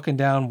just looking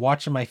down,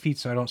 watching my feet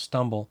so I don't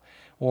stumble.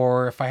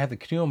 Or if I have the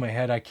canoe on my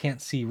head, I can't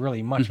see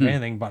really much of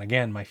anything but,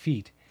 again, my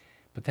feet.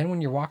 But then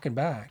when you're walking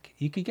back,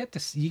 you get to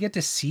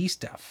see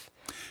stuff.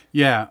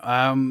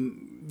 Yeah.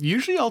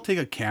 Usually I'll take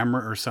a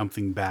camera or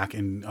something back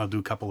and I'll do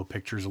a couple of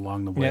pictures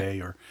along the way.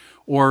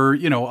 Or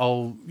you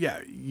know,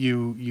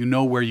 you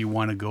know where you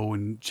want to go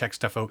and check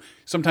stuff out.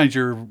 Sometimes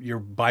you're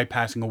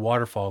bypassing a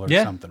waterfall or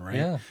something, right?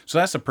 Yeah. So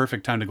that's the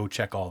perfect time to go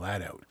check all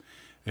that out.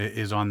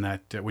 Is on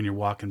that when you're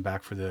walking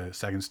back for the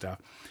second stuff.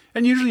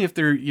 And usually if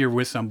you're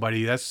with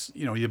somebody, that's,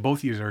 you know, you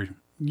both of you are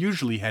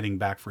usually heading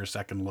back for a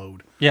second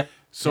load. Yeah.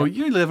 So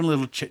you're living a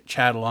little chit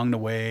chat along the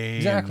way.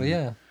 Exactly.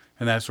 And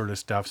that sort of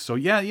stuff. So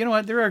yeah, you know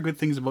what? There are good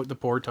things about the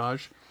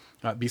portage,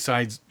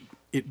 besides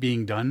it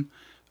being done.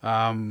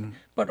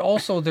 But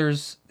also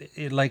there's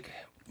like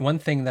one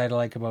thing that I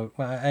like about,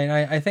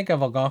 I think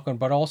of Algonquin,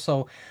 but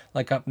also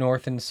like up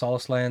north in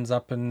Solace Lands,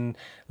 up in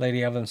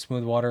Lady Evelyn,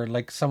 Smoothwater,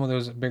 like some of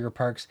those bigger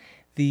parks,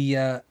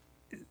 the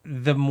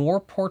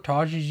more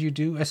portages you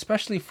do,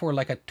 especially for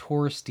like a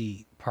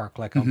touristy park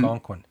like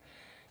Algonquin,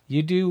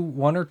 you do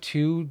one or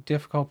two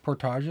difficult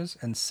portages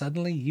and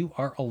suddenly you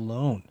are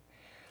alone.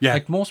 Yeah.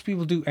 Like most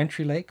people do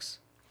entry lakes,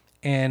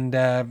 and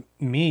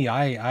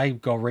I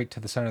go right to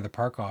the center of the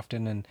park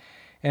often,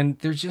 and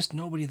there's just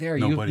nobody there.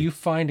 You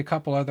find a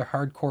couple other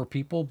hardcore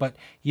people, but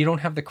you don't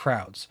have the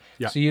crowds.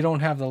 Yeah. So you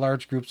don't have the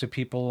large groups of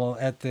people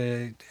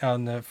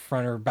on the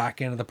front or back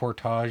end of the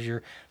portage.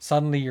 You're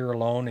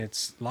alone.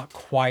 It's a lot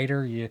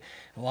quieter. A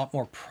lot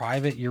more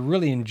private. You're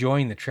really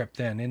enjoying the trip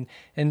then.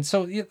 And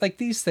so like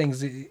these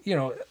things, you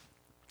know,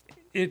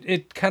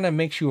 it kind of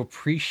makes you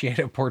appreciate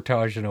a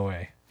portage in a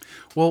way.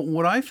 Well,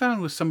 what I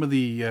found with some of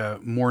the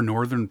more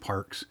northern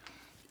parks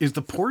is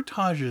the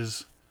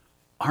portages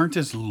aren't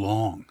as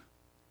long.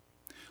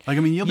 Like, I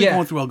mean, you'll be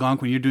going through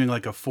Algonquin, you're doing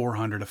like a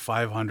 400, a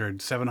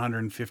 500,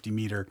 750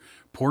 meter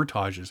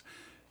portages.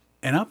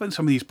 And up in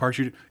some of these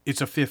parks,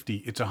 it's a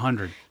 50, it's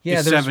 100,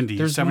 it's 70,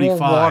 there's 75.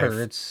 More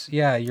water.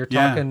 You're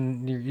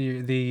talking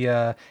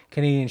the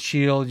Canadian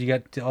Shield, you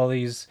got all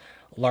these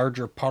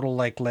larger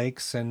puddle-like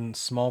lakes and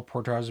small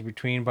portages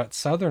between. But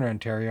Southern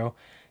Ontario,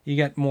 you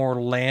get more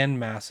land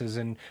masses,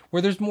 and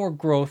where there's more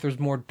growth, there's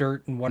more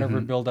dirt and whatever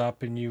build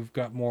up, and you've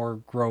got more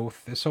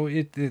growth. So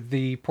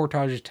the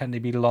portages tend to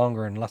be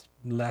longer and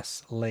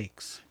less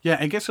lakes.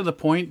 Yeah, it gets to the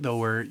point though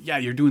where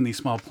you're doing these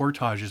small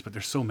portages, but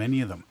there's so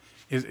many of them.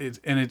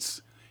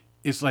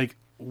 It's like,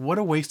 what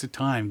a waste of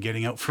time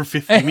getting out for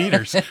 50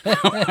 meters.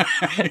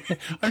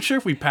 I'm sure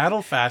if we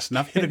paddle fast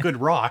enough, hit a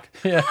good rock,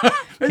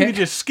 maybe we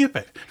just skip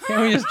it.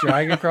 Can't we just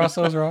drag across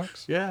those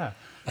rocks? Yeah.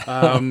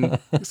 You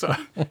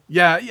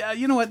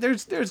know what?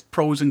 There's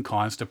pros and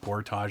cons to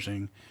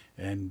portaging,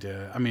 and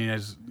I mean,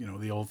 as you know,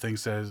 the old thing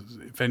says,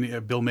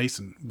 Bill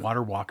Mason,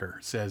 water walker,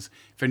 says,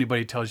 if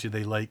anybody tells you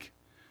they like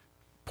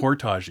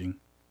portaging,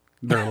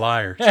 they're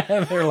liars.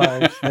 They're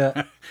liars.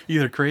 Yeah.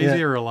 Either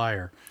crazy or a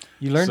liar.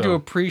 You learn to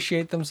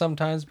appreciate them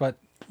sometimes, but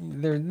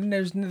they're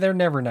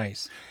never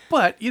nice.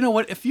 But you know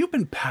what? If you've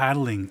been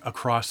paddling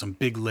across some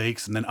big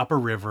lakes and then up a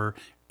river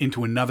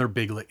into another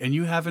big lake, and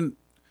you haven't,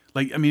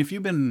 like, I mean, if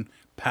you've been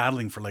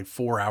paddling for like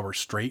 4 hours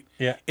straight,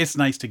 it's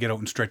nice to get out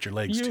and stretch your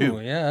legs too.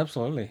 Yeah,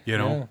 absolutely. You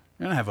know,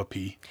 and have a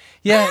pee.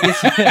 Yeah,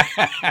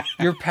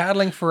 you're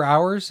paddling for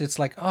hours. It's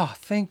like, oh,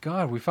 thank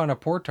God we found a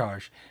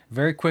portage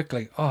very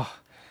quickly. Oh,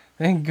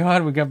 Thank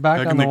God we got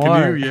back on in the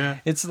water. canoe, yeah.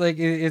 It's like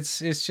it's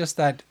just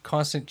that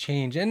constant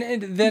change, and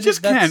It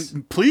just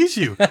can't please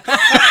you.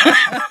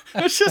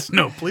 There's just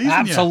no pleasing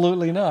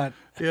absolutely not.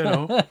 you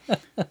know.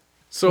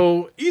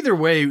 So either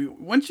way,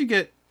 once you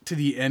get to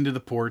the end of the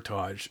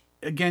portage,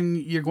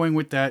 again, you're going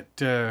with that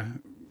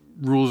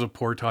rules of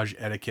portage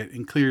etiquette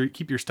and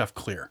keep your stuff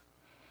clear.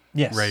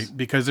 Yes. Right.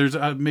 Because there's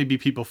maybe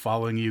people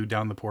following you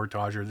down the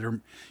portage, or they're,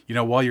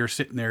 while you're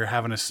sitting there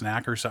having a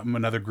snack or something,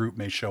 another group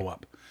may show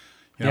up,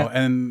 know,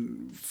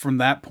 and from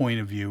that point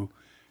of view,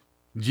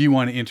 do you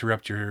want to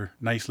interrupt your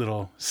nice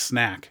little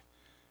snack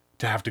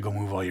to have to go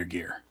move all your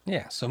gear?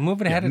 Yeah. So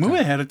move it ahead of time. Move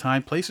it ahead of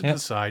time, place it to the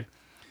side.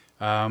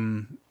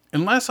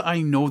 Unless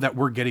I know that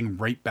we're getting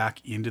right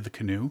back into the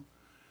canoe,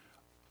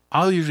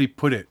 I'll usually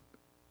put it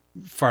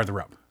farther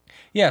up.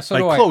 Yeah, so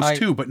like do close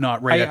too, but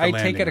not right at the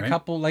landing. I take it a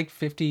couple, like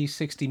 50,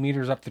 60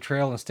 meters up the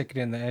trail and stick it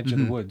in the edge of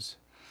the woods.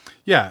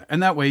 Yeah,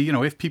 and that way,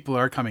 if people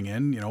are coming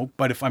in,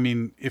 but if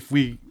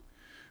we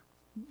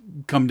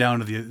come down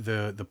to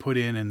the put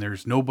in and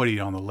there's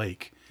nobody on the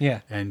lake,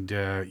 and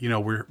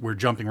we're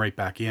jumping right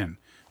back in,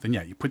 then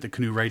you put the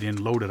canoe right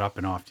in, load it up,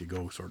 and off you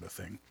go, sort of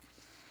thing.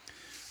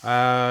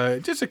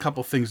 Just a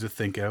couple things to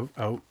think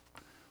out.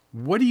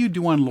 What do you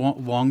do on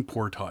long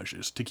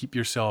portages to keep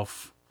your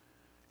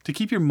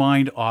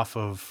mind off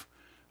of,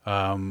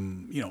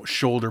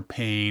 shoulder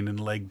pain and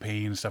leg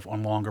pain and stuff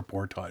on longer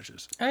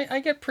portages? I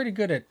get pretty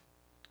good at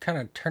kind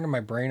of turning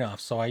my brain off.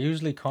 So I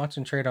usually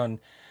concentrate on,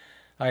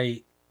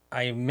 I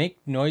make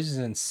noises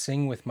and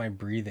sing with my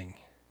breathing,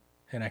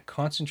 and I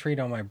concentrate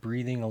on my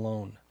breathing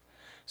alone.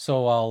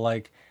 So I'll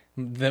like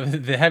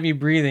the heavy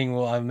breathing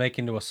I'll make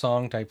into a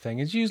song type thing.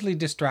 It usually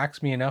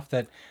distracts me enough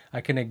that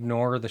I can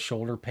ignore the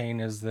shoulder pain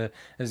as the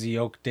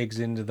yoke digs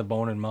into the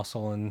bone and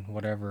muscle and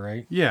whatever,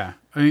 right? Yeah.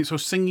 I mean, so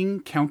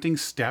singing, counting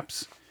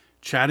steps,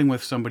 chatting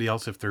with somebody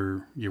else if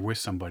you're with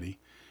somebody.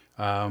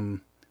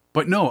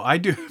 But no, I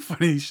do,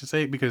 funny you should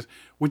say it, because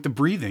with the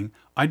breathing,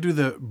 I do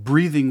the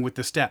breathing with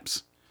the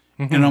steps.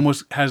 And it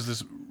almost has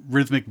this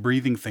rhythmic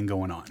breathing thing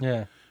going on.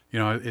 Yeah.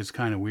 It's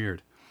kind of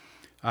weird.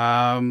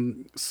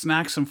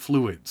 Snacks and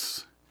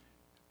fluids.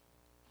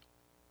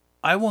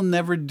 I will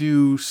never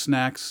do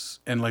snacks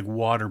and like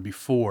water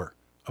before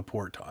a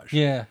portage.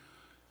 Yeah.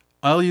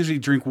 I'll usually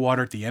drink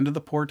water at the end of the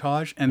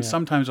portage, and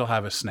sometimes I'll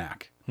have a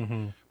snack.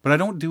 But I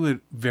don't do it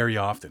very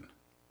often.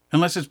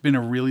 Unless it's been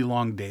a really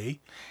long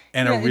day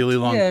and a really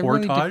long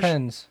portage. It really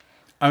depends.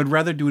 I would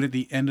rather do it at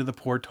the end of the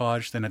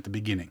portage than at the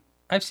beginning.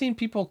 I've seen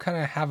people kind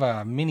of have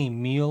a mini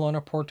meal on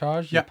a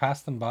portage. You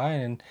pass them by,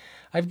 and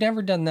I've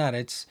never done that.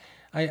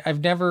 I've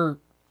never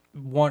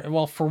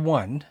for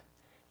one,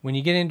 when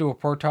you get into a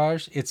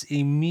portage, it's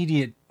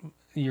immediate.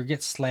 You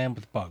get slammed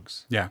with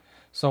bugs. Yeah.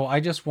 So I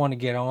just want to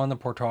get on the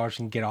portage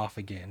and get off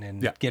again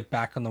and get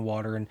back on the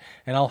water, and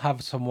I'll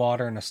have some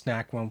water and a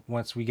snack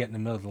once we get in the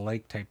middle of the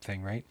lake type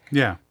thing, right?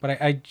 Yeah.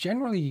 But I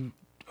generally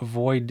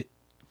avoid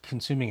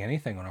consuming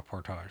anything on a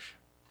portage,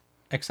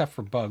 except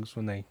for bugs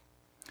when they.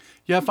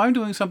 Yeah, if I'm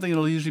doing something,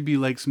 it'll usually be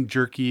like some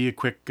jerky, a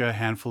quick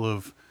handful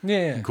of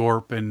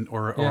Gorp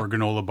or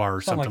granola bar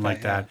or something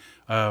like that.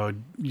 Yeah.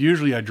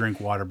 Usually I drink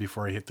water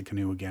before I hit the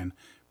canoe again,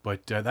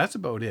 but that's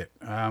about it.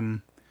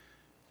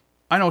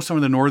 I know some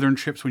of the northern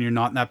trips, when you're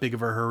not in that big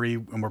of a hurry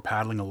and we're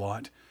paddling a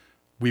lot,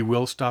 we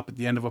will stop at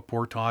the end of a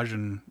portage,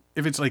 and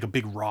if it's like a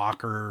big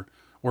rock or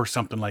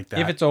something like that.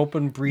 If it's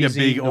open,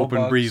 breezy, big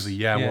open,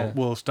 breezy,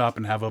 we'll stop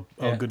and have a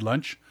good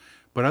lunch.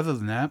 But other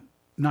than that,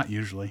 not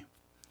usually.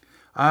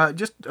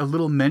 Just a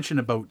little mention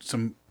about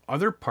some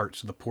other parts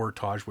of the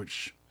portage,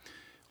 which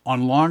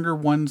on longer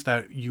ones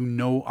that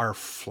are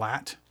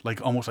flat,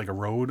 like almost like a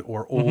road,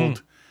 or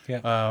old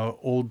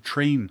old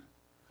train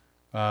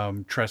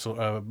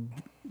trestle,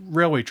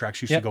 railway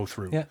tracks used to go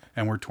through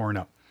and were torn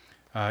up.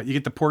 You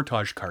get the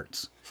portage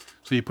carts.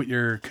 So you put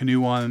your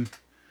canoe on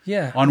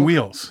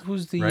wheels.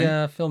 Who's the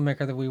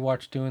filmmaker that we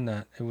watched doing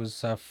that? It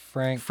was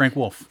Frank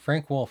Wolf.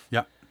 Frank Wolf.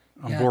 Yeah.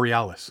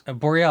 Borealis.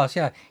 Borealis,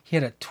 yeah. He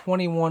had a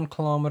 21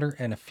 kilometer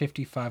and a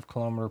 55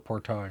 kilometer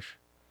portage.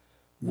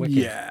 Wicked.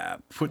 Yeah,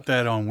 put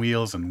that on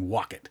wheels and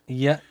walk it.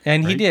 Yeah,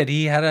 and he did.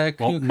 He had a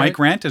canoe cart. Mike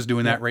Rant is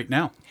doing that right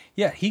now.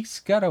 Yeah, he's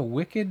got a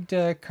wicked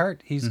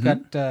cart. He's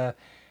got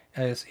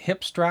his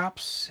hip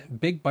straps,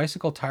 big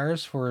bicycle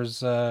tires for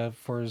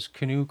his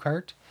canoe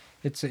cart.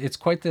 It's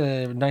quite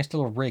the nice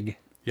little rig.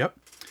 Yep.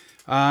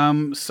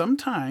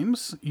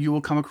 Sometimes you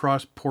will come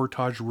across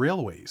portage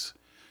railways.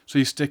 So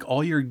you stick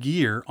all your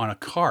gear on a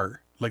car,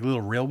 like a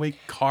little railway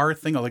car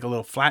thing, or like a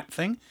little flat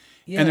thing.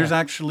 Yeah. And there's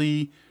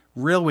actually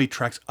railway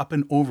tracks up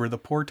and over the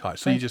portage.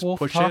 So you just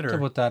push it.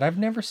 About that. I've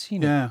never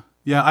seen it.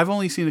 Yeah. I've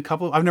only seen a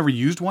couple. I've never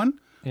used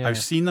one. Yeah. I've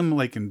seen them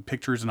like in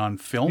pictures and on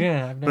film.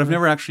 Yeah, but I've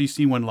never actually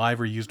seen one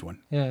live or used one.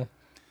 Yeah.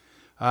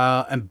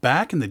 And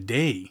back in the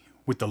day,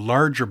 with the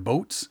larger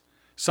boats,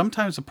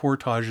 sometimes the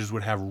portages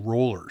would have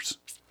rollers.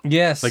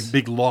 Yes. Like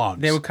big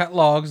logs. They would cut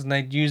logs, and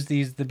they'd use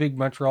the big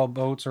Montreal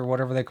boats or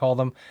whatever they call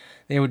them.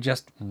 They would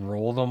just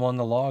roll them on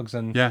the logs.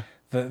 And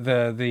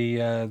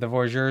the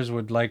voyageurs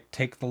would like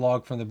take the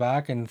log from the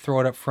back and throw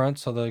it up front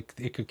so that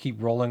it could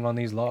keep rolling on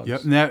these logs.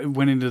 Yep, and that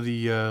went into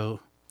the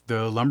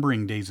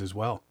lumbering days as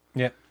well.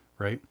 Yeah.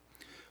 Right.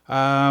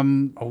 A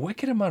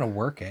wicked amount of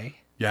work, eh?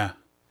 Yeah.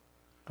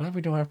 Glad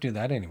we don't have to do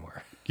that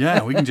anymore.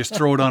 Yeah, we can just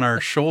throw it on our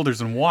shoulders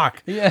and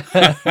walk. Yeah.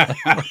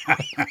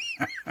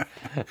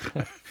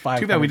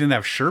 Too bad we didn't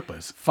have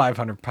Sherpas.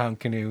 500-pound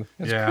canoe.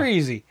 It's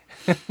crazy.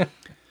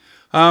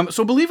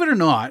 So believe it or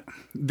not,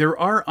 there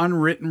are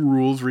unwritten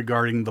rules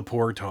regarding the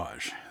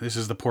portage. This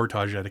is the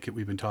portage etiquette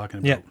we've been talking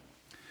about. Yeah.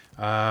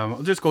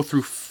 I'll just go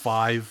through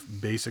 5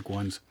 basic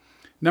ones.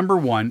 Number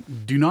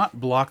 1, do not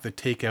block the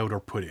takeout or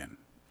put in.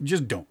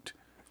 Just don't.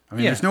 I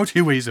mean, there's no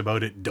two ways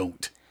about it.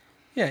 Don't.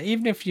 Yeah,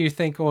 even if you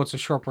think, oh, it's a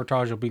short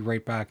portage, I'll be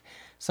right back.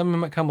 Someone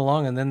might come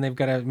along and then they've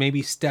got to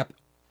maybe step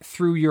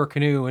through your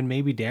canoe and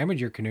maybe damage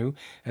your canoe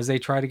as they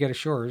try to get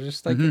ashore.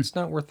 Just like it's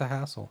not worth the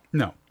hassle.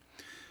 No.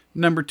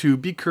 Number 2,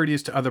 be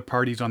courteous to other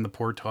parties on the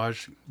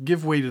portage.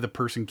 Give way to the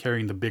person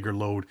carrying the bigger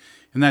load,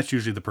 and that's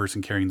usually the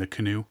person carrying the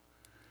canoe.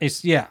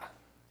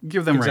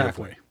 Give them right of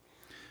way.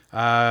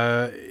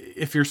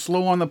 If you're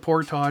slow on the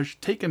portage,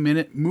 take a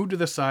minute, move to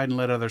the side, and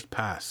let others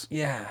pass.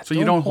 Yeah. So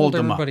you don't hold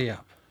them everybody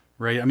up.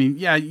 Right? I mean,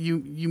 yeah,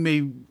 you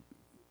may...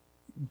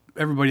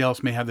 Everybody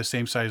else may have the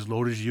same size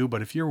load as you,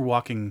 but if you're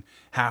walking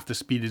half the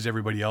speed as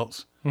everybody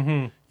else,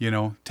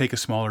 take a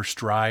smaller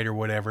stride or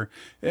whatever.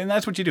 And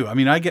that's what you do. I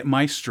mean, I get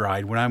my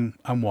stride when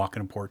I'm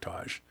walking a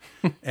portage.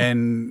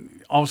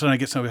 And all of a sudden I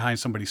get behind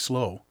somebody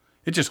slow.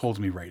 It just holds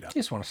me right up. You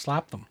just want to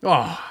slap them.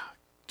 Oh,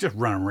 just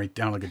run them right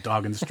down like a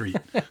dog in the street.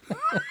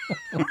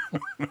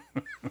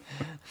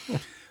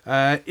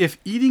 If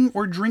eating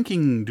or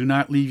drinking, do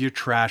not leave your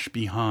trash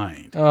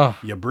behind. Oh.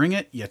 You bring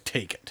it, you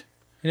take it.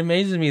 It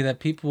amazes me that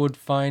people would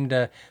find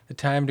the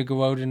time to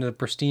go out into the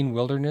pristine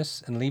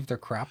wilderness and leave their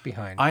crap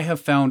behind. I have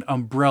found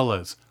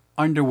umbrellas,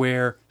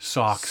 underwear,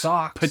 socks,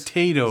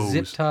 potatoes,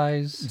 zip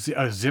ties.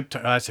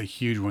 That's a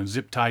huge one.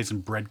 Zip ties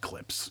and bread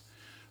clips,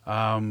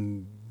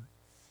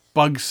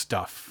 bug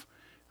stuff,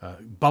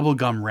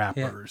 bubblegum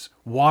wrappers,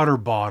 water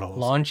bottles,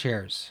 lawn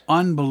chairs.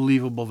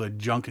 Unbelievable the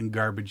junk and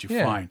garbage you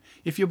find.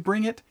 If you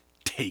bring it,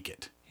 take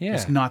it. Yeah.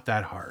 It's not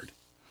that hard.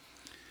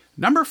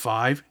 Number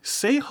 5,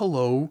 say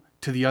hello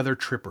to the other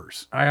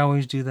trippers. I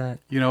always do that.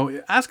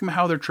 Ask them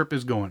how their trip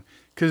is going.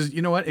 Because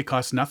you know what? It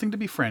costs nothing to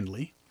be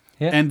friendly.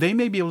 Yeah. And they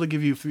may be able to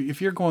give you,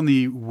 if you're going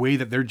the way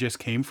that they just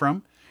came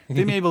from,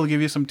 they may be able to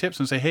give you some tips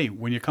and say, hey,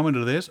 when you're coming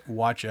to this,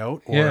 watch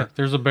out. Or,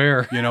 there's a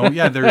bear.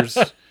 There's,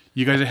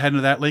 you guys are heading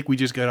to that lake. We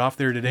just got off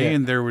there today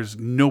and there was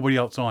nobody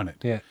else on it.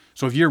 Yeah.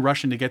 So if you're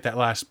rushing to get that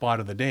last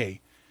spot of the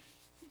day,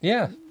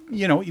 yeah.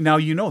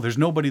 Now there's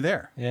nobody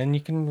there. And you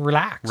can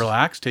relax.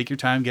 Relax, take your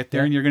time, get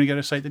there, and you're going to get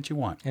a site that you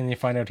want. And you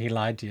find out he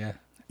lied to you.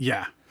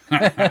 Yeah.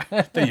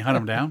 Then you hunt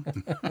him down.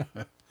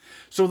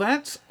 So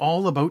that's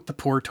all about the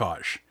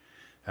portage.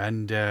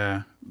 And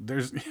the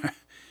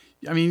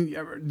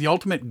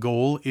ultimate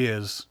goal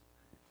is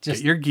just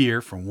get your gear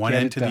from one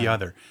end to the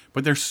other.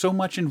 But there's so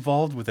much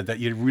involved with it that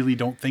you really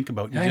don't think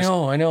about. I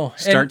know.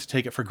 Start to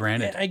take it for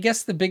granted. And I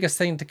guess the biggest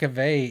thing to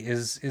convey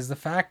is the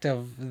fact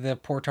of the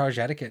portage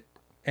etiquette.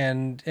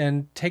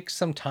 And take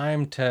some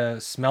time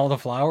to smell the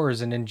flowers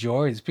and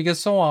enjoy it.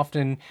 Because so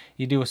often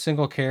you do a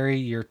single carry,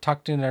 you're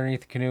tucked in underneath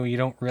the canoe, you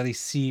don't really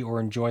see or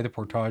enjoy the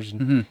portage.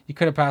 And you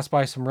could have passed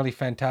by some really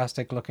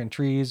fantastic looking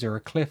trees or a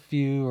cliff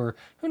view or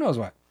who knows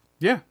what.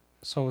 Yeah.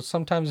 So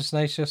sometimes it's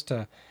nice just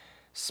to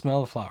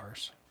smell the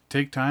flowers.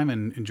 Take time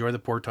and enjoy the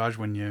portage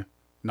when you're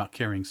not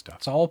carrying stuff.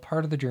 It's all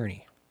part of the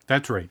journey.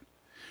 That's right.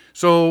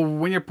 So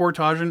when you're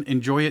portaging,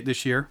 enjoy it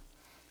this year.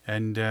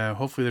 And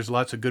hopefully there's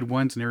lots of good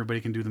ones and everybody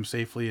can do them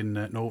safely and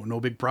no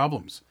big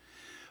problems.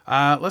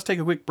 Let's take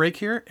a quick break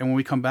here. And when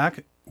we come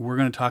back, we're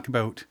going to talk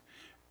about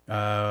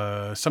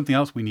something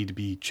else we need to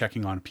be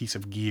checking on, a piece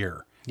of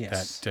gear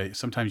that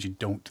sometimes you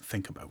don't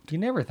think about. You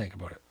never think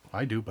about it.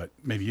 I do, but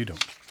maybe you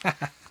don't.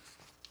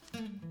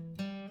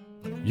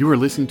 You are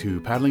listening to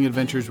Paddling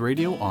Adventures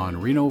Radio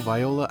on Reno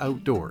Viola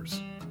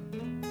Outdoors.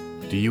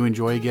 Do you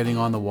enjoy getting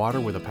on the water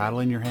with a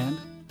paddle in your hand?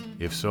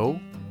 If so,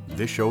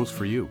 this show's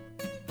for you.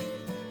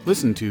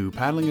 Listen to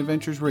Paddling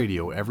Adventures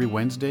Radio every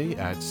Wednesday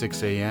at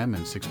 6 a.m.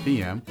 and 6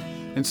 p.m.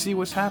 and see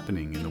what's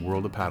happening in the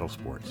world of paddle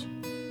sports.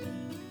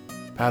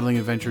 Paddling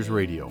Adventures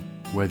Radio,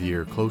 whether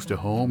you're close to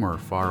home or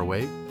far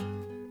away,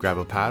 grab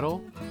a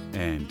paddle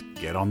and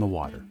get on the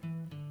water.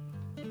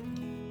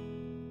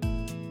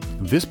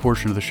 This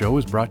portion of the show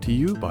is brought to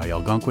you by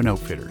Algonquin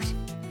Outfitters.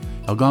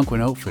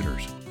 Algonquin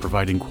Outfitters,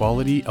 providing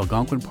quality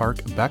Algonquin Park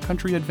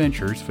backcountry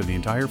adventures for the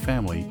entire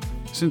family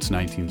since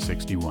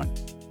 1961.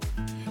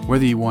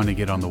 Whether you want to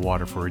get on the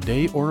water for a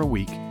day or a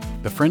week,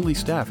 the friendly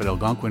staff at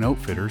Algonquin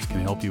Outfitters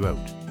can help you out.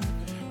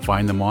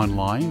 Find them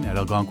online at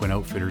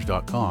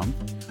algonquinoutfitters.com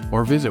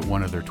or visit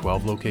one of their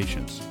 12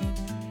 locations.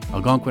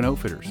 Algonquin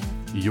Outfitters,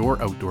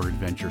 your outdoor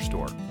adventure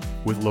store,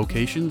 with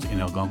locations in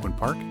Algonquin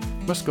Park,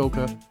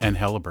 Muskoka, and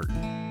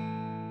Halliburton.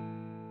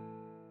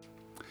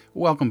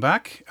 Welcome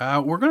back.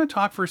 We're going to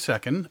talk for a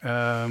second.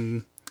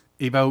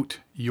 about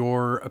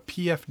your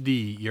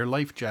PFD, your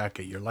life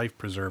jacket, your life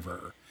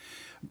preserver.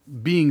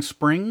 Being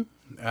spring,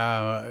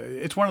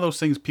 it's one of those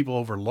things people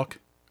overlook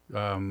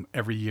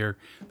every year.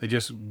 They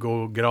just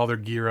go get all their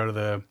gear out of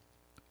the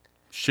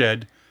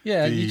shed,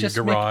 Yeah, the you just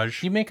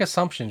garage. you make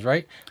assumptions,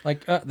 right?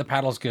 Like the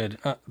paddle's good,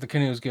 the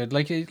canoe's good.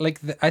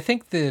 I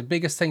think the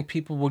biggest thing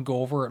people would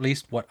go over, at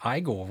least what I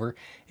go over,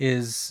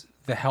 is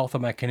the health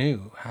of my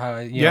canoe. How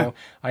you know,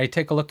 I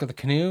take a look at the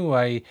canoe.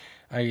 I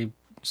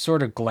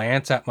sort of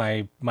glance at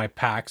my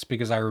packs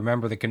because I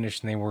remember the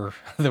condition they were,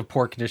 the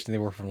poor condition they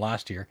were from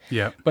last year.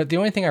 Yeah. But the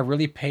only thing I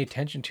really pay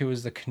attention to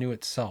is the canoe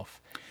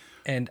itself,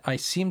 and I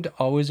seem to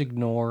always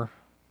ignore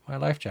my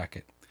life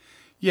jacket.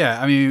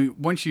 Yeah, I mean,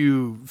 once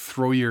you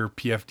throw your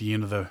PFD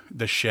into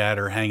the shed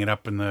or hang it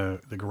up in the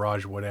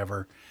garage,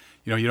 whatever,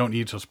 you don't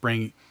need till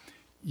spring.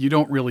 You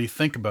don't really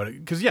think about it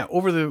because,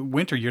 over the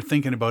winter, you're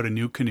thinking about a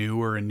new canoe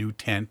or a new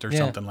tent or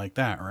something like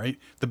that, right?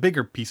 The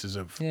bigger pieces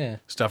of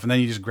stuff. And then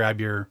you just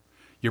grab your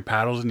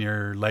paddles and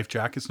your life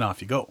jackets and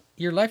off you go.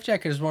 Your life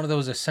jacket is one of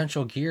those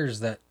essential gears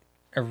that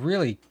are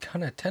really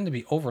kind of tend to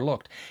be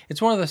overlooked.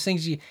 It's one of those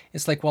things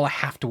it's like, well, I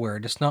have to wear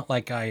it. It's not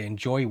like I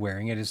enjoy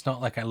wearing it. It's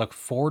not like I look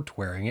forward to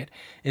wearing it.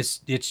 It's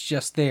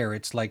just there.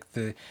 It's like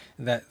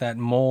that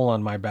mole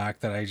on my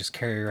back that I just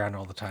carry around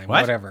all the time.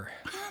 What? Whatever.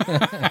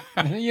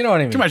 You know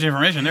what I mean? Too much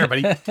information there,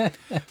 buddy.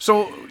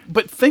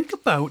 But think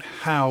about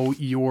how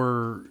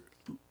your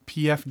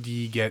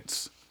PFD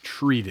gets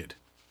treated.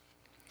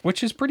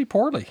 Which is pretty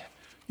poorly.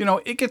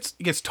 It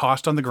gets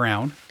tossed on the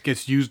ground,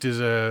 gets used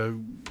as a,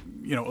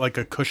 like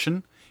a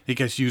cushion. It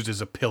gets used as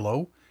a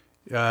pillow.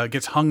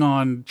 Gets hung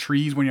on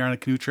trees when you're on a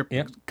canoe trip,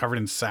 covered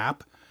in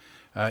sap.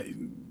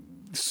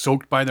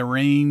 Soaked by the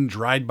rain,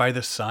 dried by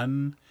the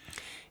sun.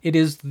 It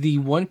is the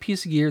one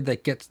piece of gear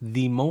that gets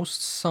the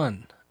most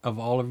sun of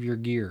all of your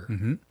gear.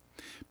 Mm-hmm.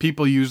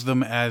 People use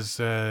them as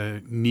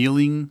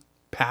kneeling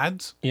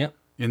pads. Yep.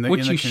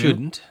 Which you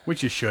shouldn't.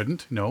 Which you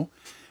shouldn't, no.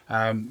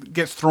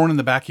 Gets thrown in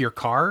the back of your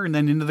car and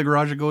then into the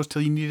garage it goes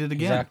till you need it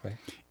again. Exactly.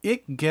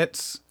 It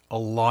gets a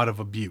lot of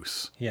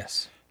abuse.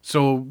 Yes.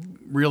 So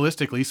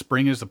realistically,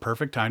 spring is the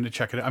perfect time to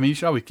check it out. I mean, you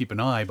should always keep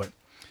an eye, but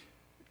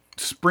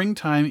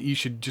springtime, you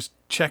should just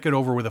check it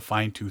over with a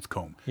fine-tooth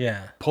comb.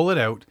 Yeah. Pull it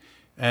out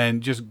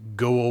and just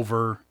go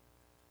over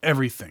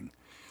everything.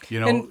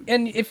 And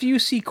if you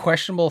see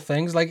questionable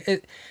things, like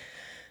it,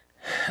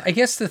 I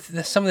guess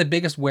some of the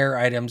biggest wear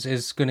items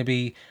is going to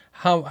be,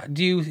 how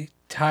do you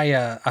tie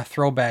a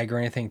throw bag or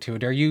anything to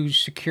it? Are you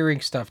securing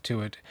stuff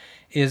to it?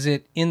 Is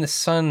it in the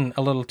sun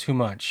a little too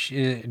much?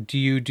 Do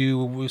you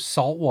do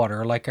salt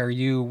water? Like, are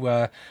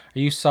you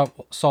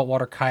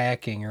saltwater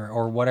kayaking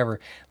or whatever?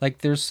 Like,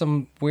 there's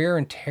some wear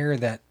and tear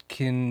that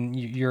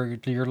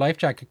your life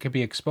jacket could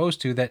be exposed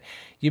to that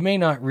you may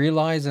not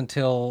realize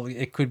until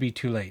it could be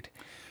too late.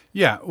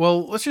 Yeah,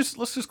 well, let's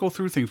just go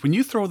through things. When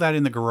you throw that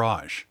in the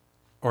garage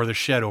or the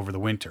shed over the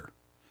winter,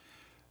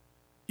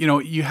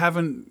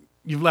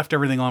 you've left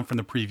everything on from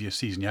the previous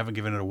season. You haven't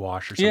given it a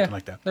wash or something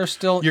like that. There's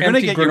still you're going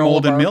to get your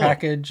mold and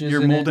mildew.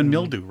 Your mold and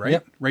mildew, right?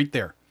 Yep. Right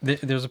there.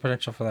 There's a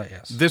potential for that,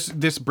 yes.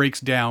 This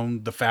breaks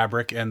down the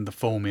fabric and the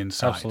foam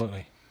inside.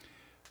 Absolutely.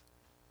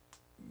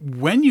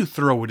 When you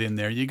throw it in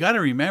there, you got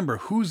to remember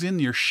who's in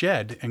your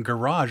shed and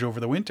garage over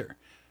the winter.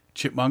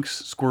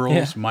 Chipmunks,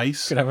 squirrels,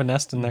 mice. Could have a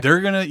nest in there. They're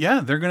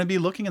gonna be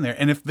looking in there.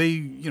 And if they,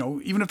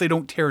 even if they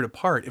don't tear it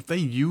apart, if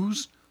they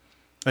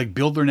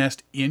build their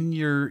nest in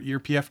your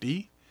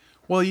PFD,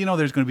 well,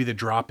 there's going to be the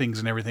droppings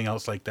and everything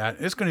else like that.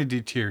 It's going to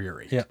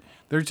deteriorate. Yeah.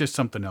 There's just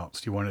something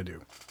else you want to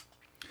do.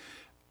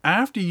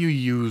 After you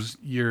use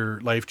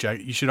your life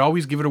jacket, you should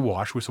always give it a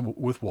wash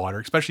with water,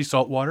 especially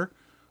salt water.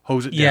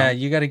 Hose it down. Yeah,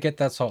 you got to get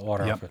that salt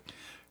water off it.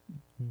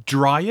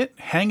 Dry it,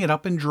 hang it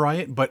up and dry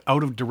it, but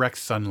out of direct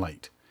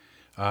sunlight.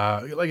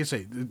 Like I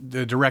say,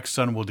 the direct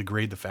sun will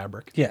degrade the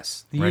fabric.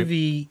 Yes, the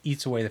UV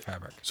eats away the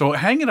fabric. So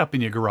hang it up in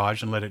your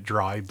garage and let it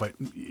dry, but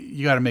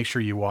you got to make sure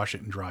you wash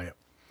it and dry it.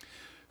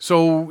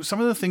 So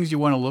some of the things you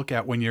want to look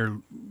at when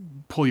you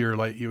pull your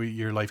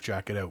life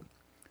jacket out: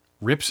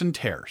 rips and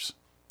tears.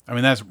 I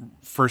mean, that's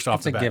first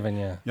off the bat. That's a given,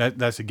 yeah.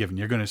 That's a given.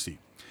 You're going to see.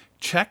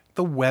 Check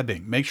the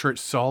webbing. Make sure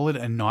it's solid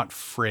and not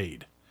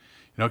frayed.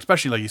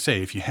 Especially like you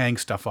say, if you hang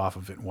stuff off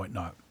of it and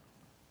whatnot.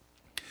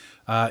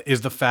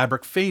 Is the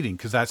fabric fading?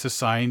 Because that's a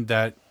sign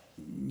that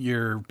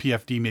your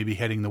PFD may be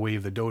heading the way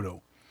of the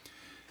dodo.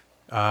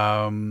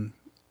 Zippers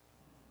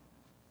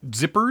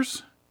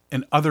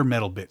and other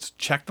metal bits.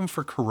 Check them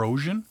for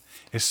corrosion,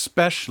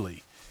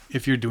 especially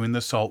if you're doing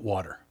the salt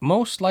water.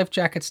 Most life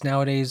jackets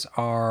nowadays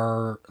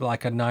are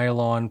like a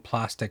nylon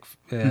plastic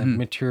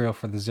material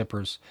for the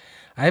zippers.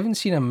 I haven't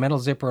seen a metal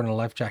zipper in a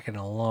life jacket in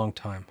a long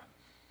time.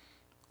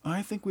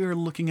 I think we were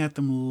looking at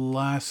them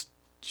last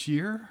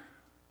year.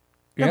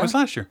 Yeah, it was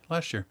last year.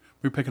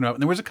 We were picking them up.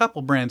 And there was a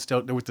couple brands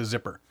out there with the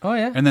zipper. Oh,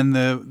 yeah. And then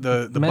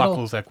the metal,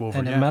 buckles that go over.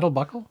 And a metal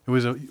buckle? It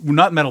was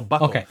not metal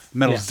buckle. Okay.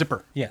 Metal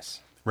zipper.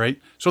 Yes.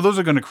 Right? So those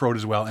are going to corrode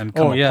as well and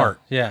come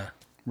apart. Yeah.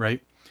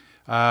 Right?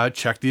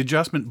 Check the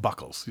adjustment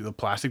buckles, the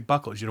plastic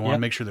buckles. You don't want to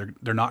make sure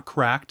they're not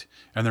cracked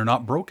and they're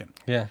not broken.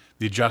 Yeah.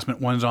 The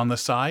adjustment ones on the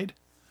side,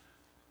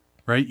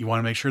 right? You want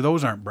to make sure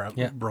those aren't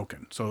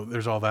broken. So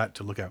there's all that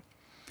to look at.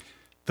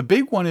 The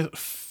big one is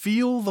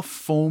feel the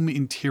foam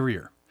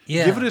interior.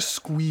 Yeah. Give it a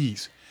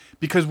squeeze.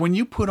 Because when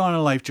you put on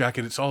a life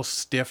jacket, it's all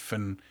stiff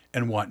and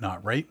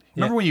whatnot, right?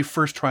 Remember when you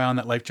first try on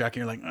that life jacket,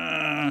 you're like,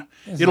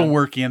 it'll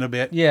work in a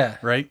bit. Yeah.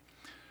 Right?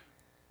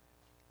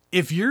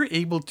 If you're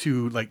able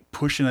to like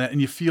push in that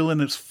and you feel and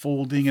it's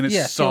folding and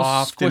it's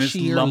soft and it's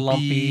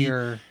lumpy,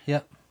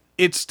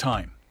 it's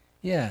time.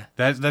 Yeah.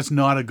 That's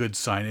not a good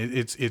sign.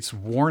 It's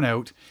worn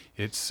out.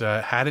 It's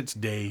had its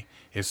day.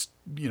 It's,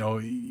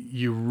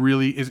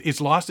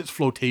 it's lost its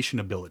flotation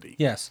ability.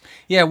 Yes.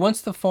 Yeah. Once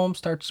the foam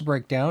starts to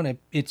break down,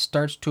 it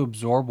starts to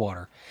absorb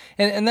water.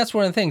 And that's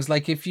one of the things,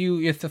 like if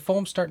the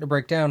foam's starting to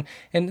break down,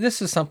 and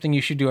this is something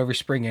you should do every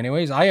spring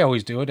anyways, I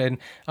always do it. And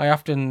I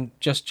often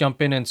just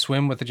jump in and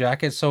swim with the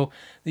jacket. So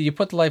you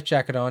put the life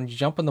jacket on, you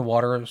jump in the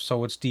water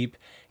so it's deep,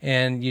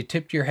 and you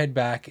tip your head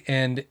back,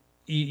 and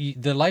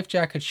the life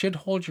jacket should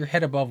hold your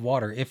head above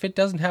water. If it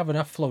doesn't have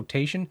enough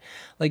flotation,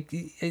 like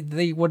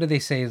what do they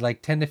say,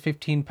 like 10 to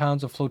 15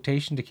 pounds of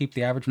flotation to keep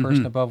the average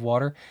person above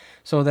water,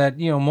 so that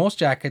most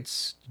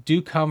jackets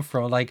do come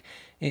from like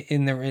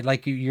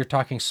you're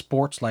talking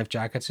sports life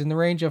jackets in the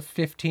range of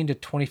 15 to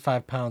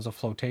 25 pounds of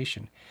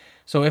flotation.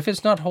 So if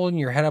it's not holding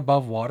your head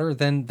above water,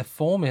 then the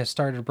foam has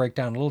started to break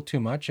down a little too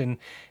much, and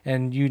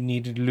you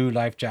need a new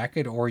life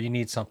jacket, or you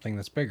need something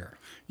that's bigger.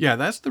 Yeah,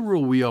 that's the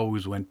rule we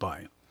always went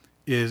by.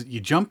 Is you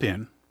jump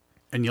in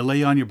and you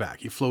lay on your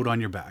back, you float on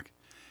your back,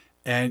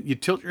 and you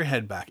tilt your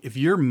head back. If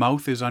your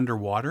mouth is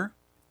underwater,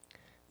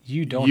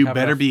 you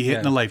better be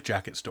hitting a life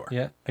jacket store.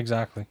 Yeah,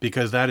 exactly.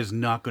 Because that is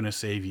not going to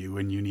save you,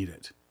 and you need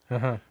it.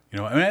 And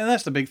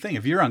that's the big thing.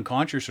 If you're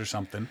unconscious or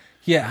something,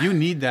 you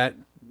need that,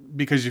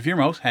 because if your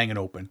mouth's hanging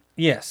open,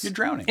 you're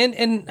drowning.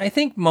 And I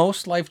think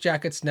most life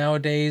jackets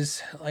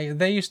nowadays, like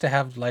they used to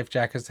have life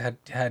jackets that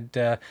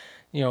had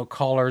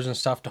collars and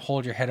stuff to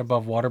hold your head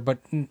above water, but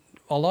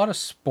a lot of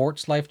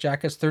sports life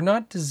jackets, they're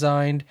not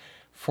designed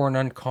for an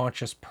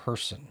unconscious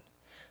person.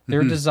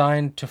 They're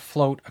designed to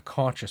float a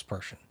conscious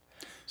person.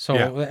 So,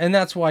 and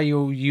that's why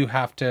you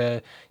have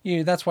to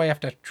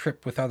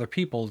trip with other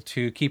people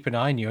to keep an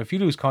eye on you. If you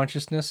lose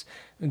consciousness,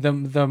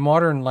 the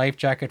modern life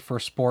jacket for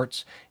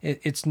sports,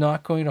 it's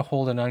not going to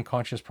hold an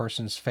unconscious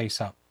person's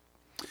face up.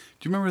 Do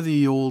you remember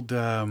the old,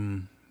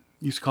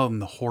 used to call them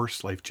the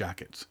horse life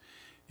jackets?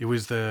 It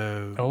was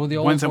the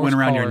ones that went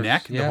around your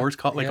neck, the horse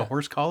like a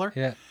horse collar.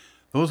 Yeah.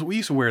 We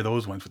used to wear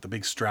those ones with the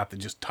big strap that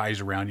just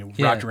ties around you,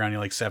 wrapped around you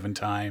like 7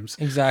 times.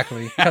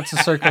 Exactly. Cuts the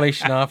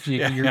circulation off.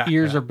 Your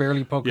ears are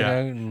barely poking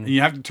out. And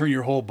you have to turn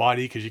your whole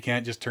body because you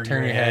can't just turn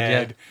your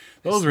head.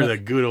 Those were the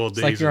good old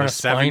days. Like you're on a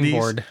spine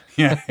board.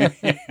 Yeah,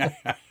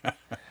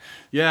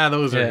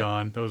 those are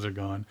gone. Those are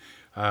gone.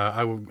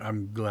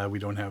 I'm glad we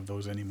don't have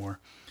those anymore.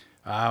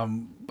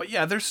 But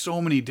yeah, there's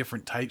so many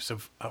different types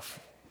of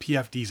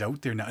PFDs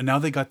out there now. And now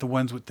they got the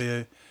ones with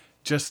the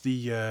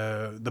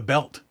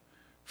belt.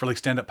 For like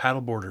stand-up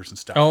paddle boarders and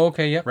stuff. Oh,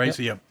 okay, yep. Right, yep.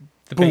 so yeah,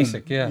 the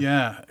basic, yeah.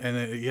 Yeah, and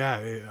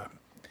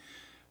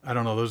I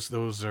don't know.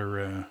 Those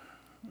are,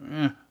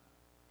 I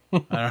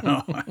don't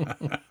know.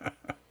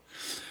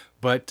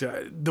 But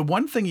the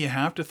one thing you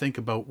have to think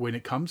about when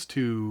it comes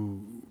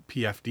to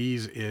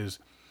PFDs is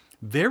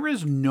there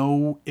is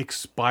no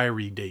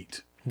expiry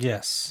date.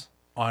 Yes.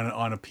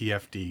 On a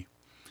PFD.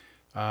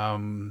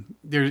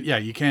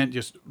 You can't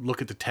just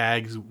look at the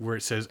tags where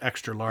it says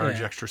extra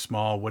large, extra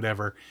small,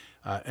 whatever,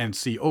 and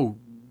see,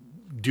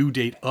 due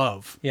date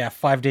of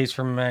 5 days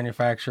from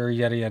manufacturer,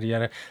 yada yada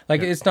yada.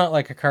 Like it's not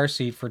like a car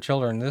seat for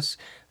children. The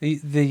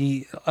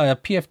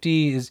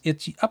PFD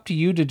it's up to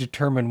you to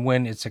determine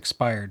when it's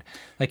expired.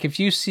 Like if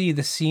you see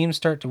the seams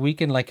start to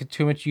weaken, like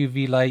too much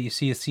UV light, you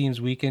see the seams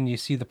weaken, you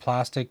see the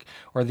plastic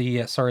or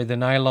the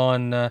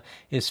nylon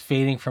is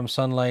fading from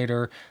sunlight,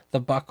 or the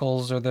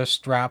buckles or the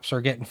straps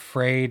are getting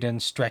frayed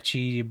and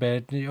stretchy,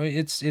 but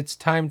it's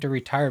time to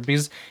retire,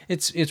 because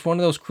it's one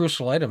of those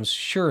crucial items.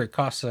 Sure, it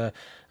costs some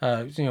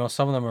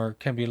of them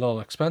can be a little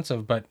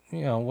expensive, but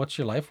what's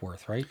your life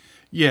worth, right?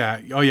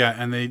 Yeah. Oh yeah.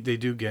 And they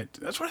do get,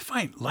 that's what I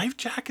find. Life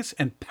jackets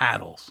and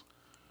paddles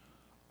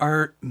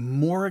are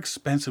more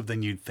expensive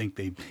than you'd think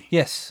they'd be.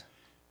 Yes.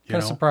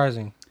 Kind of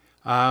surprising.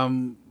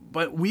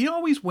 But we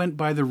always went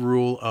by the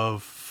rule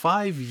of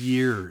 5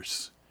 to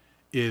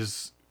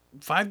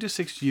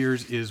 6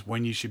 years is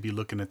when you should be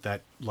looking at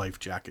that life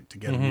jacket to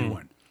get a new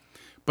one.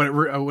 But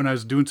when I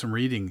was doing some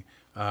reading,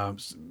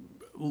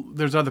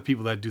 there's other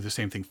people that do the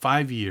same thing.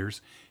 5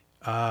 years.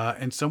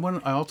 And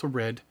someone I also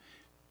read,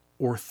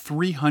 or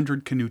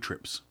 300 canoe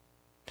trips.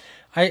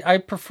 I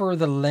prefer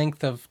the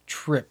length of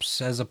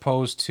trips as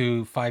opposed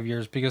to 5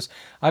 years, because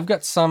I've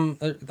got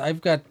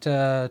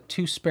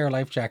 2 spare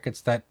life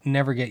jackets that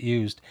never get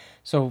used.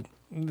 So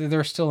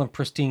they're still in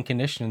pristine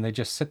condition and they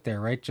just sit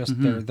there, right?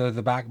 Just they're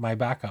my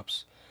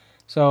backups.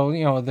 So,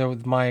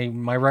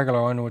 my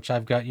regular one, which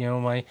I've got,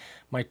 my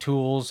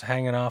tools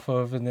hanging off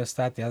of, and this,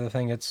 that, the other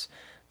thing,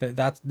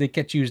 they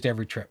get used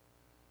every trip.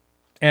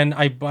 And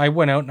I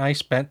went out and I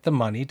spent the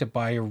money to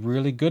buy a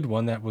really good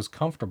one that was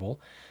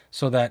comfortable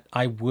so that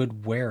I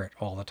would wear it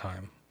all the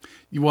time.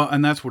 Well,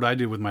 and that's what I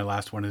did with my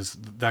last one. Is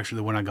actually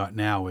the one I got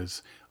now.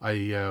 Is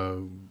I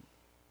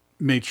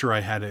made sure I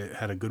had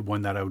a good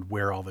one that I would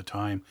wear all the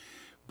time.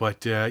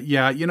 But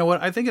yeah, you know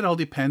what? I think it all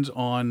depends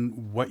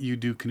on what you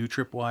do canoe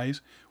trip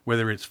wise,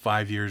 whether it's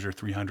 5 years or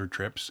 300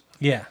 trips.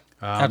 Yeah,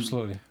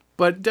 absolutely.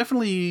 But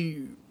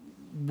definitely,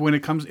 when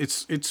it comes,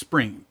 it's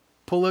spring.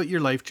 Pull out your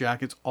life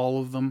jackets,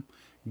 all of them.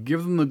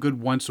 Give them a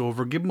good once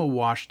over. Give them a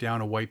wash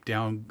down, a wipe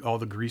down, all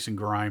the grease and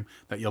grime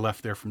that you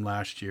left there from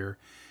last year,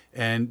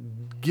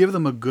 and give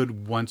them a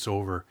good once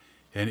over.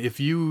 And if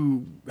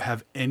you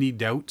have any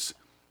doubts,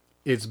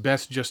 it's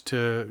best just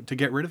to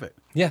get rid of it.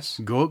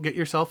 Yes. Go get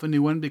yourself a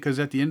new one, because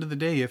at the end of the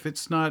day, if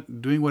it's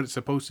not doing what it's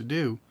supposed to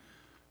do,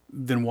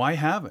 then why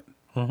have it?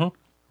 Mm-hmm.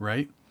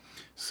 Right?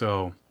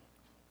 So,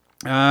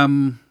 I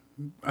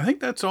think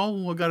that's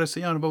all I got to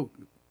say on about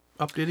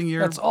updating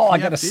your. That's all I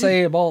got to PFD.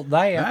 say about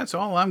that. That's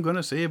all I'm going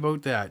to say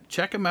about that.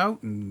 Check them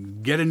out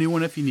and get a new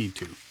one if you need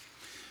to.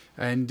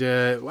 And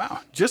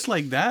wow, just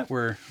like that,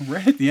 we're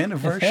right at the end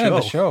of our show. End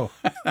of the show.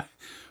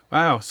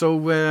 Wow.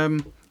 So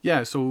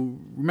yeah. So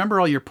remember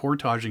all your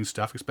portaging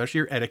stuff, especially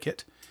your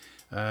etiquette.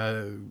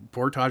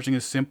 Portaging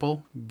is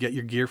simple. Get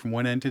your gear from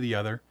one end to the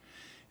other,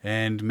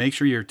 and make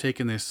sure you're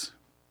taking this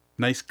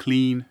nice,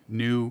 clean,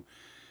 new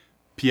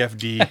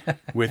PFD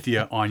with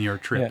you on your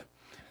trip. Yeah.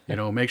 You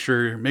know, make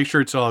sure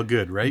it's all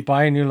good, right?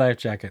 Buy a new life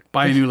jacket.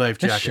 Buy a new life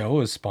This jacket. show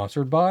is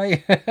sponsored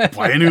by.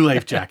 Buy a new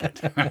life jacket.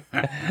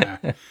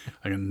 I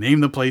can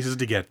name the places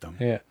to get them.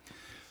 Yeah.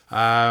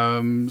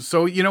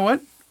 So you know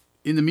what?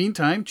 In the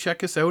meantime,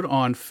 check us out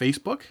on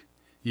Facebook.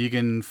 You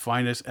can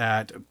find us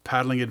at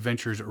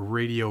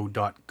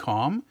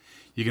paddlingadventuresradio.com.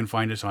 You can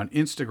find us on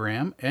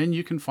Instagram, and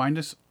you can find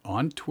us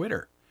on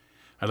Twitter.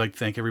 I'd like to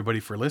thank everybody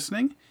for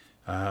listening.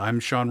 I'm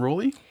Sean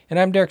Rowley. And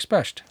I'm Derek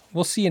Specht.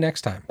 We'll see you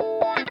next time.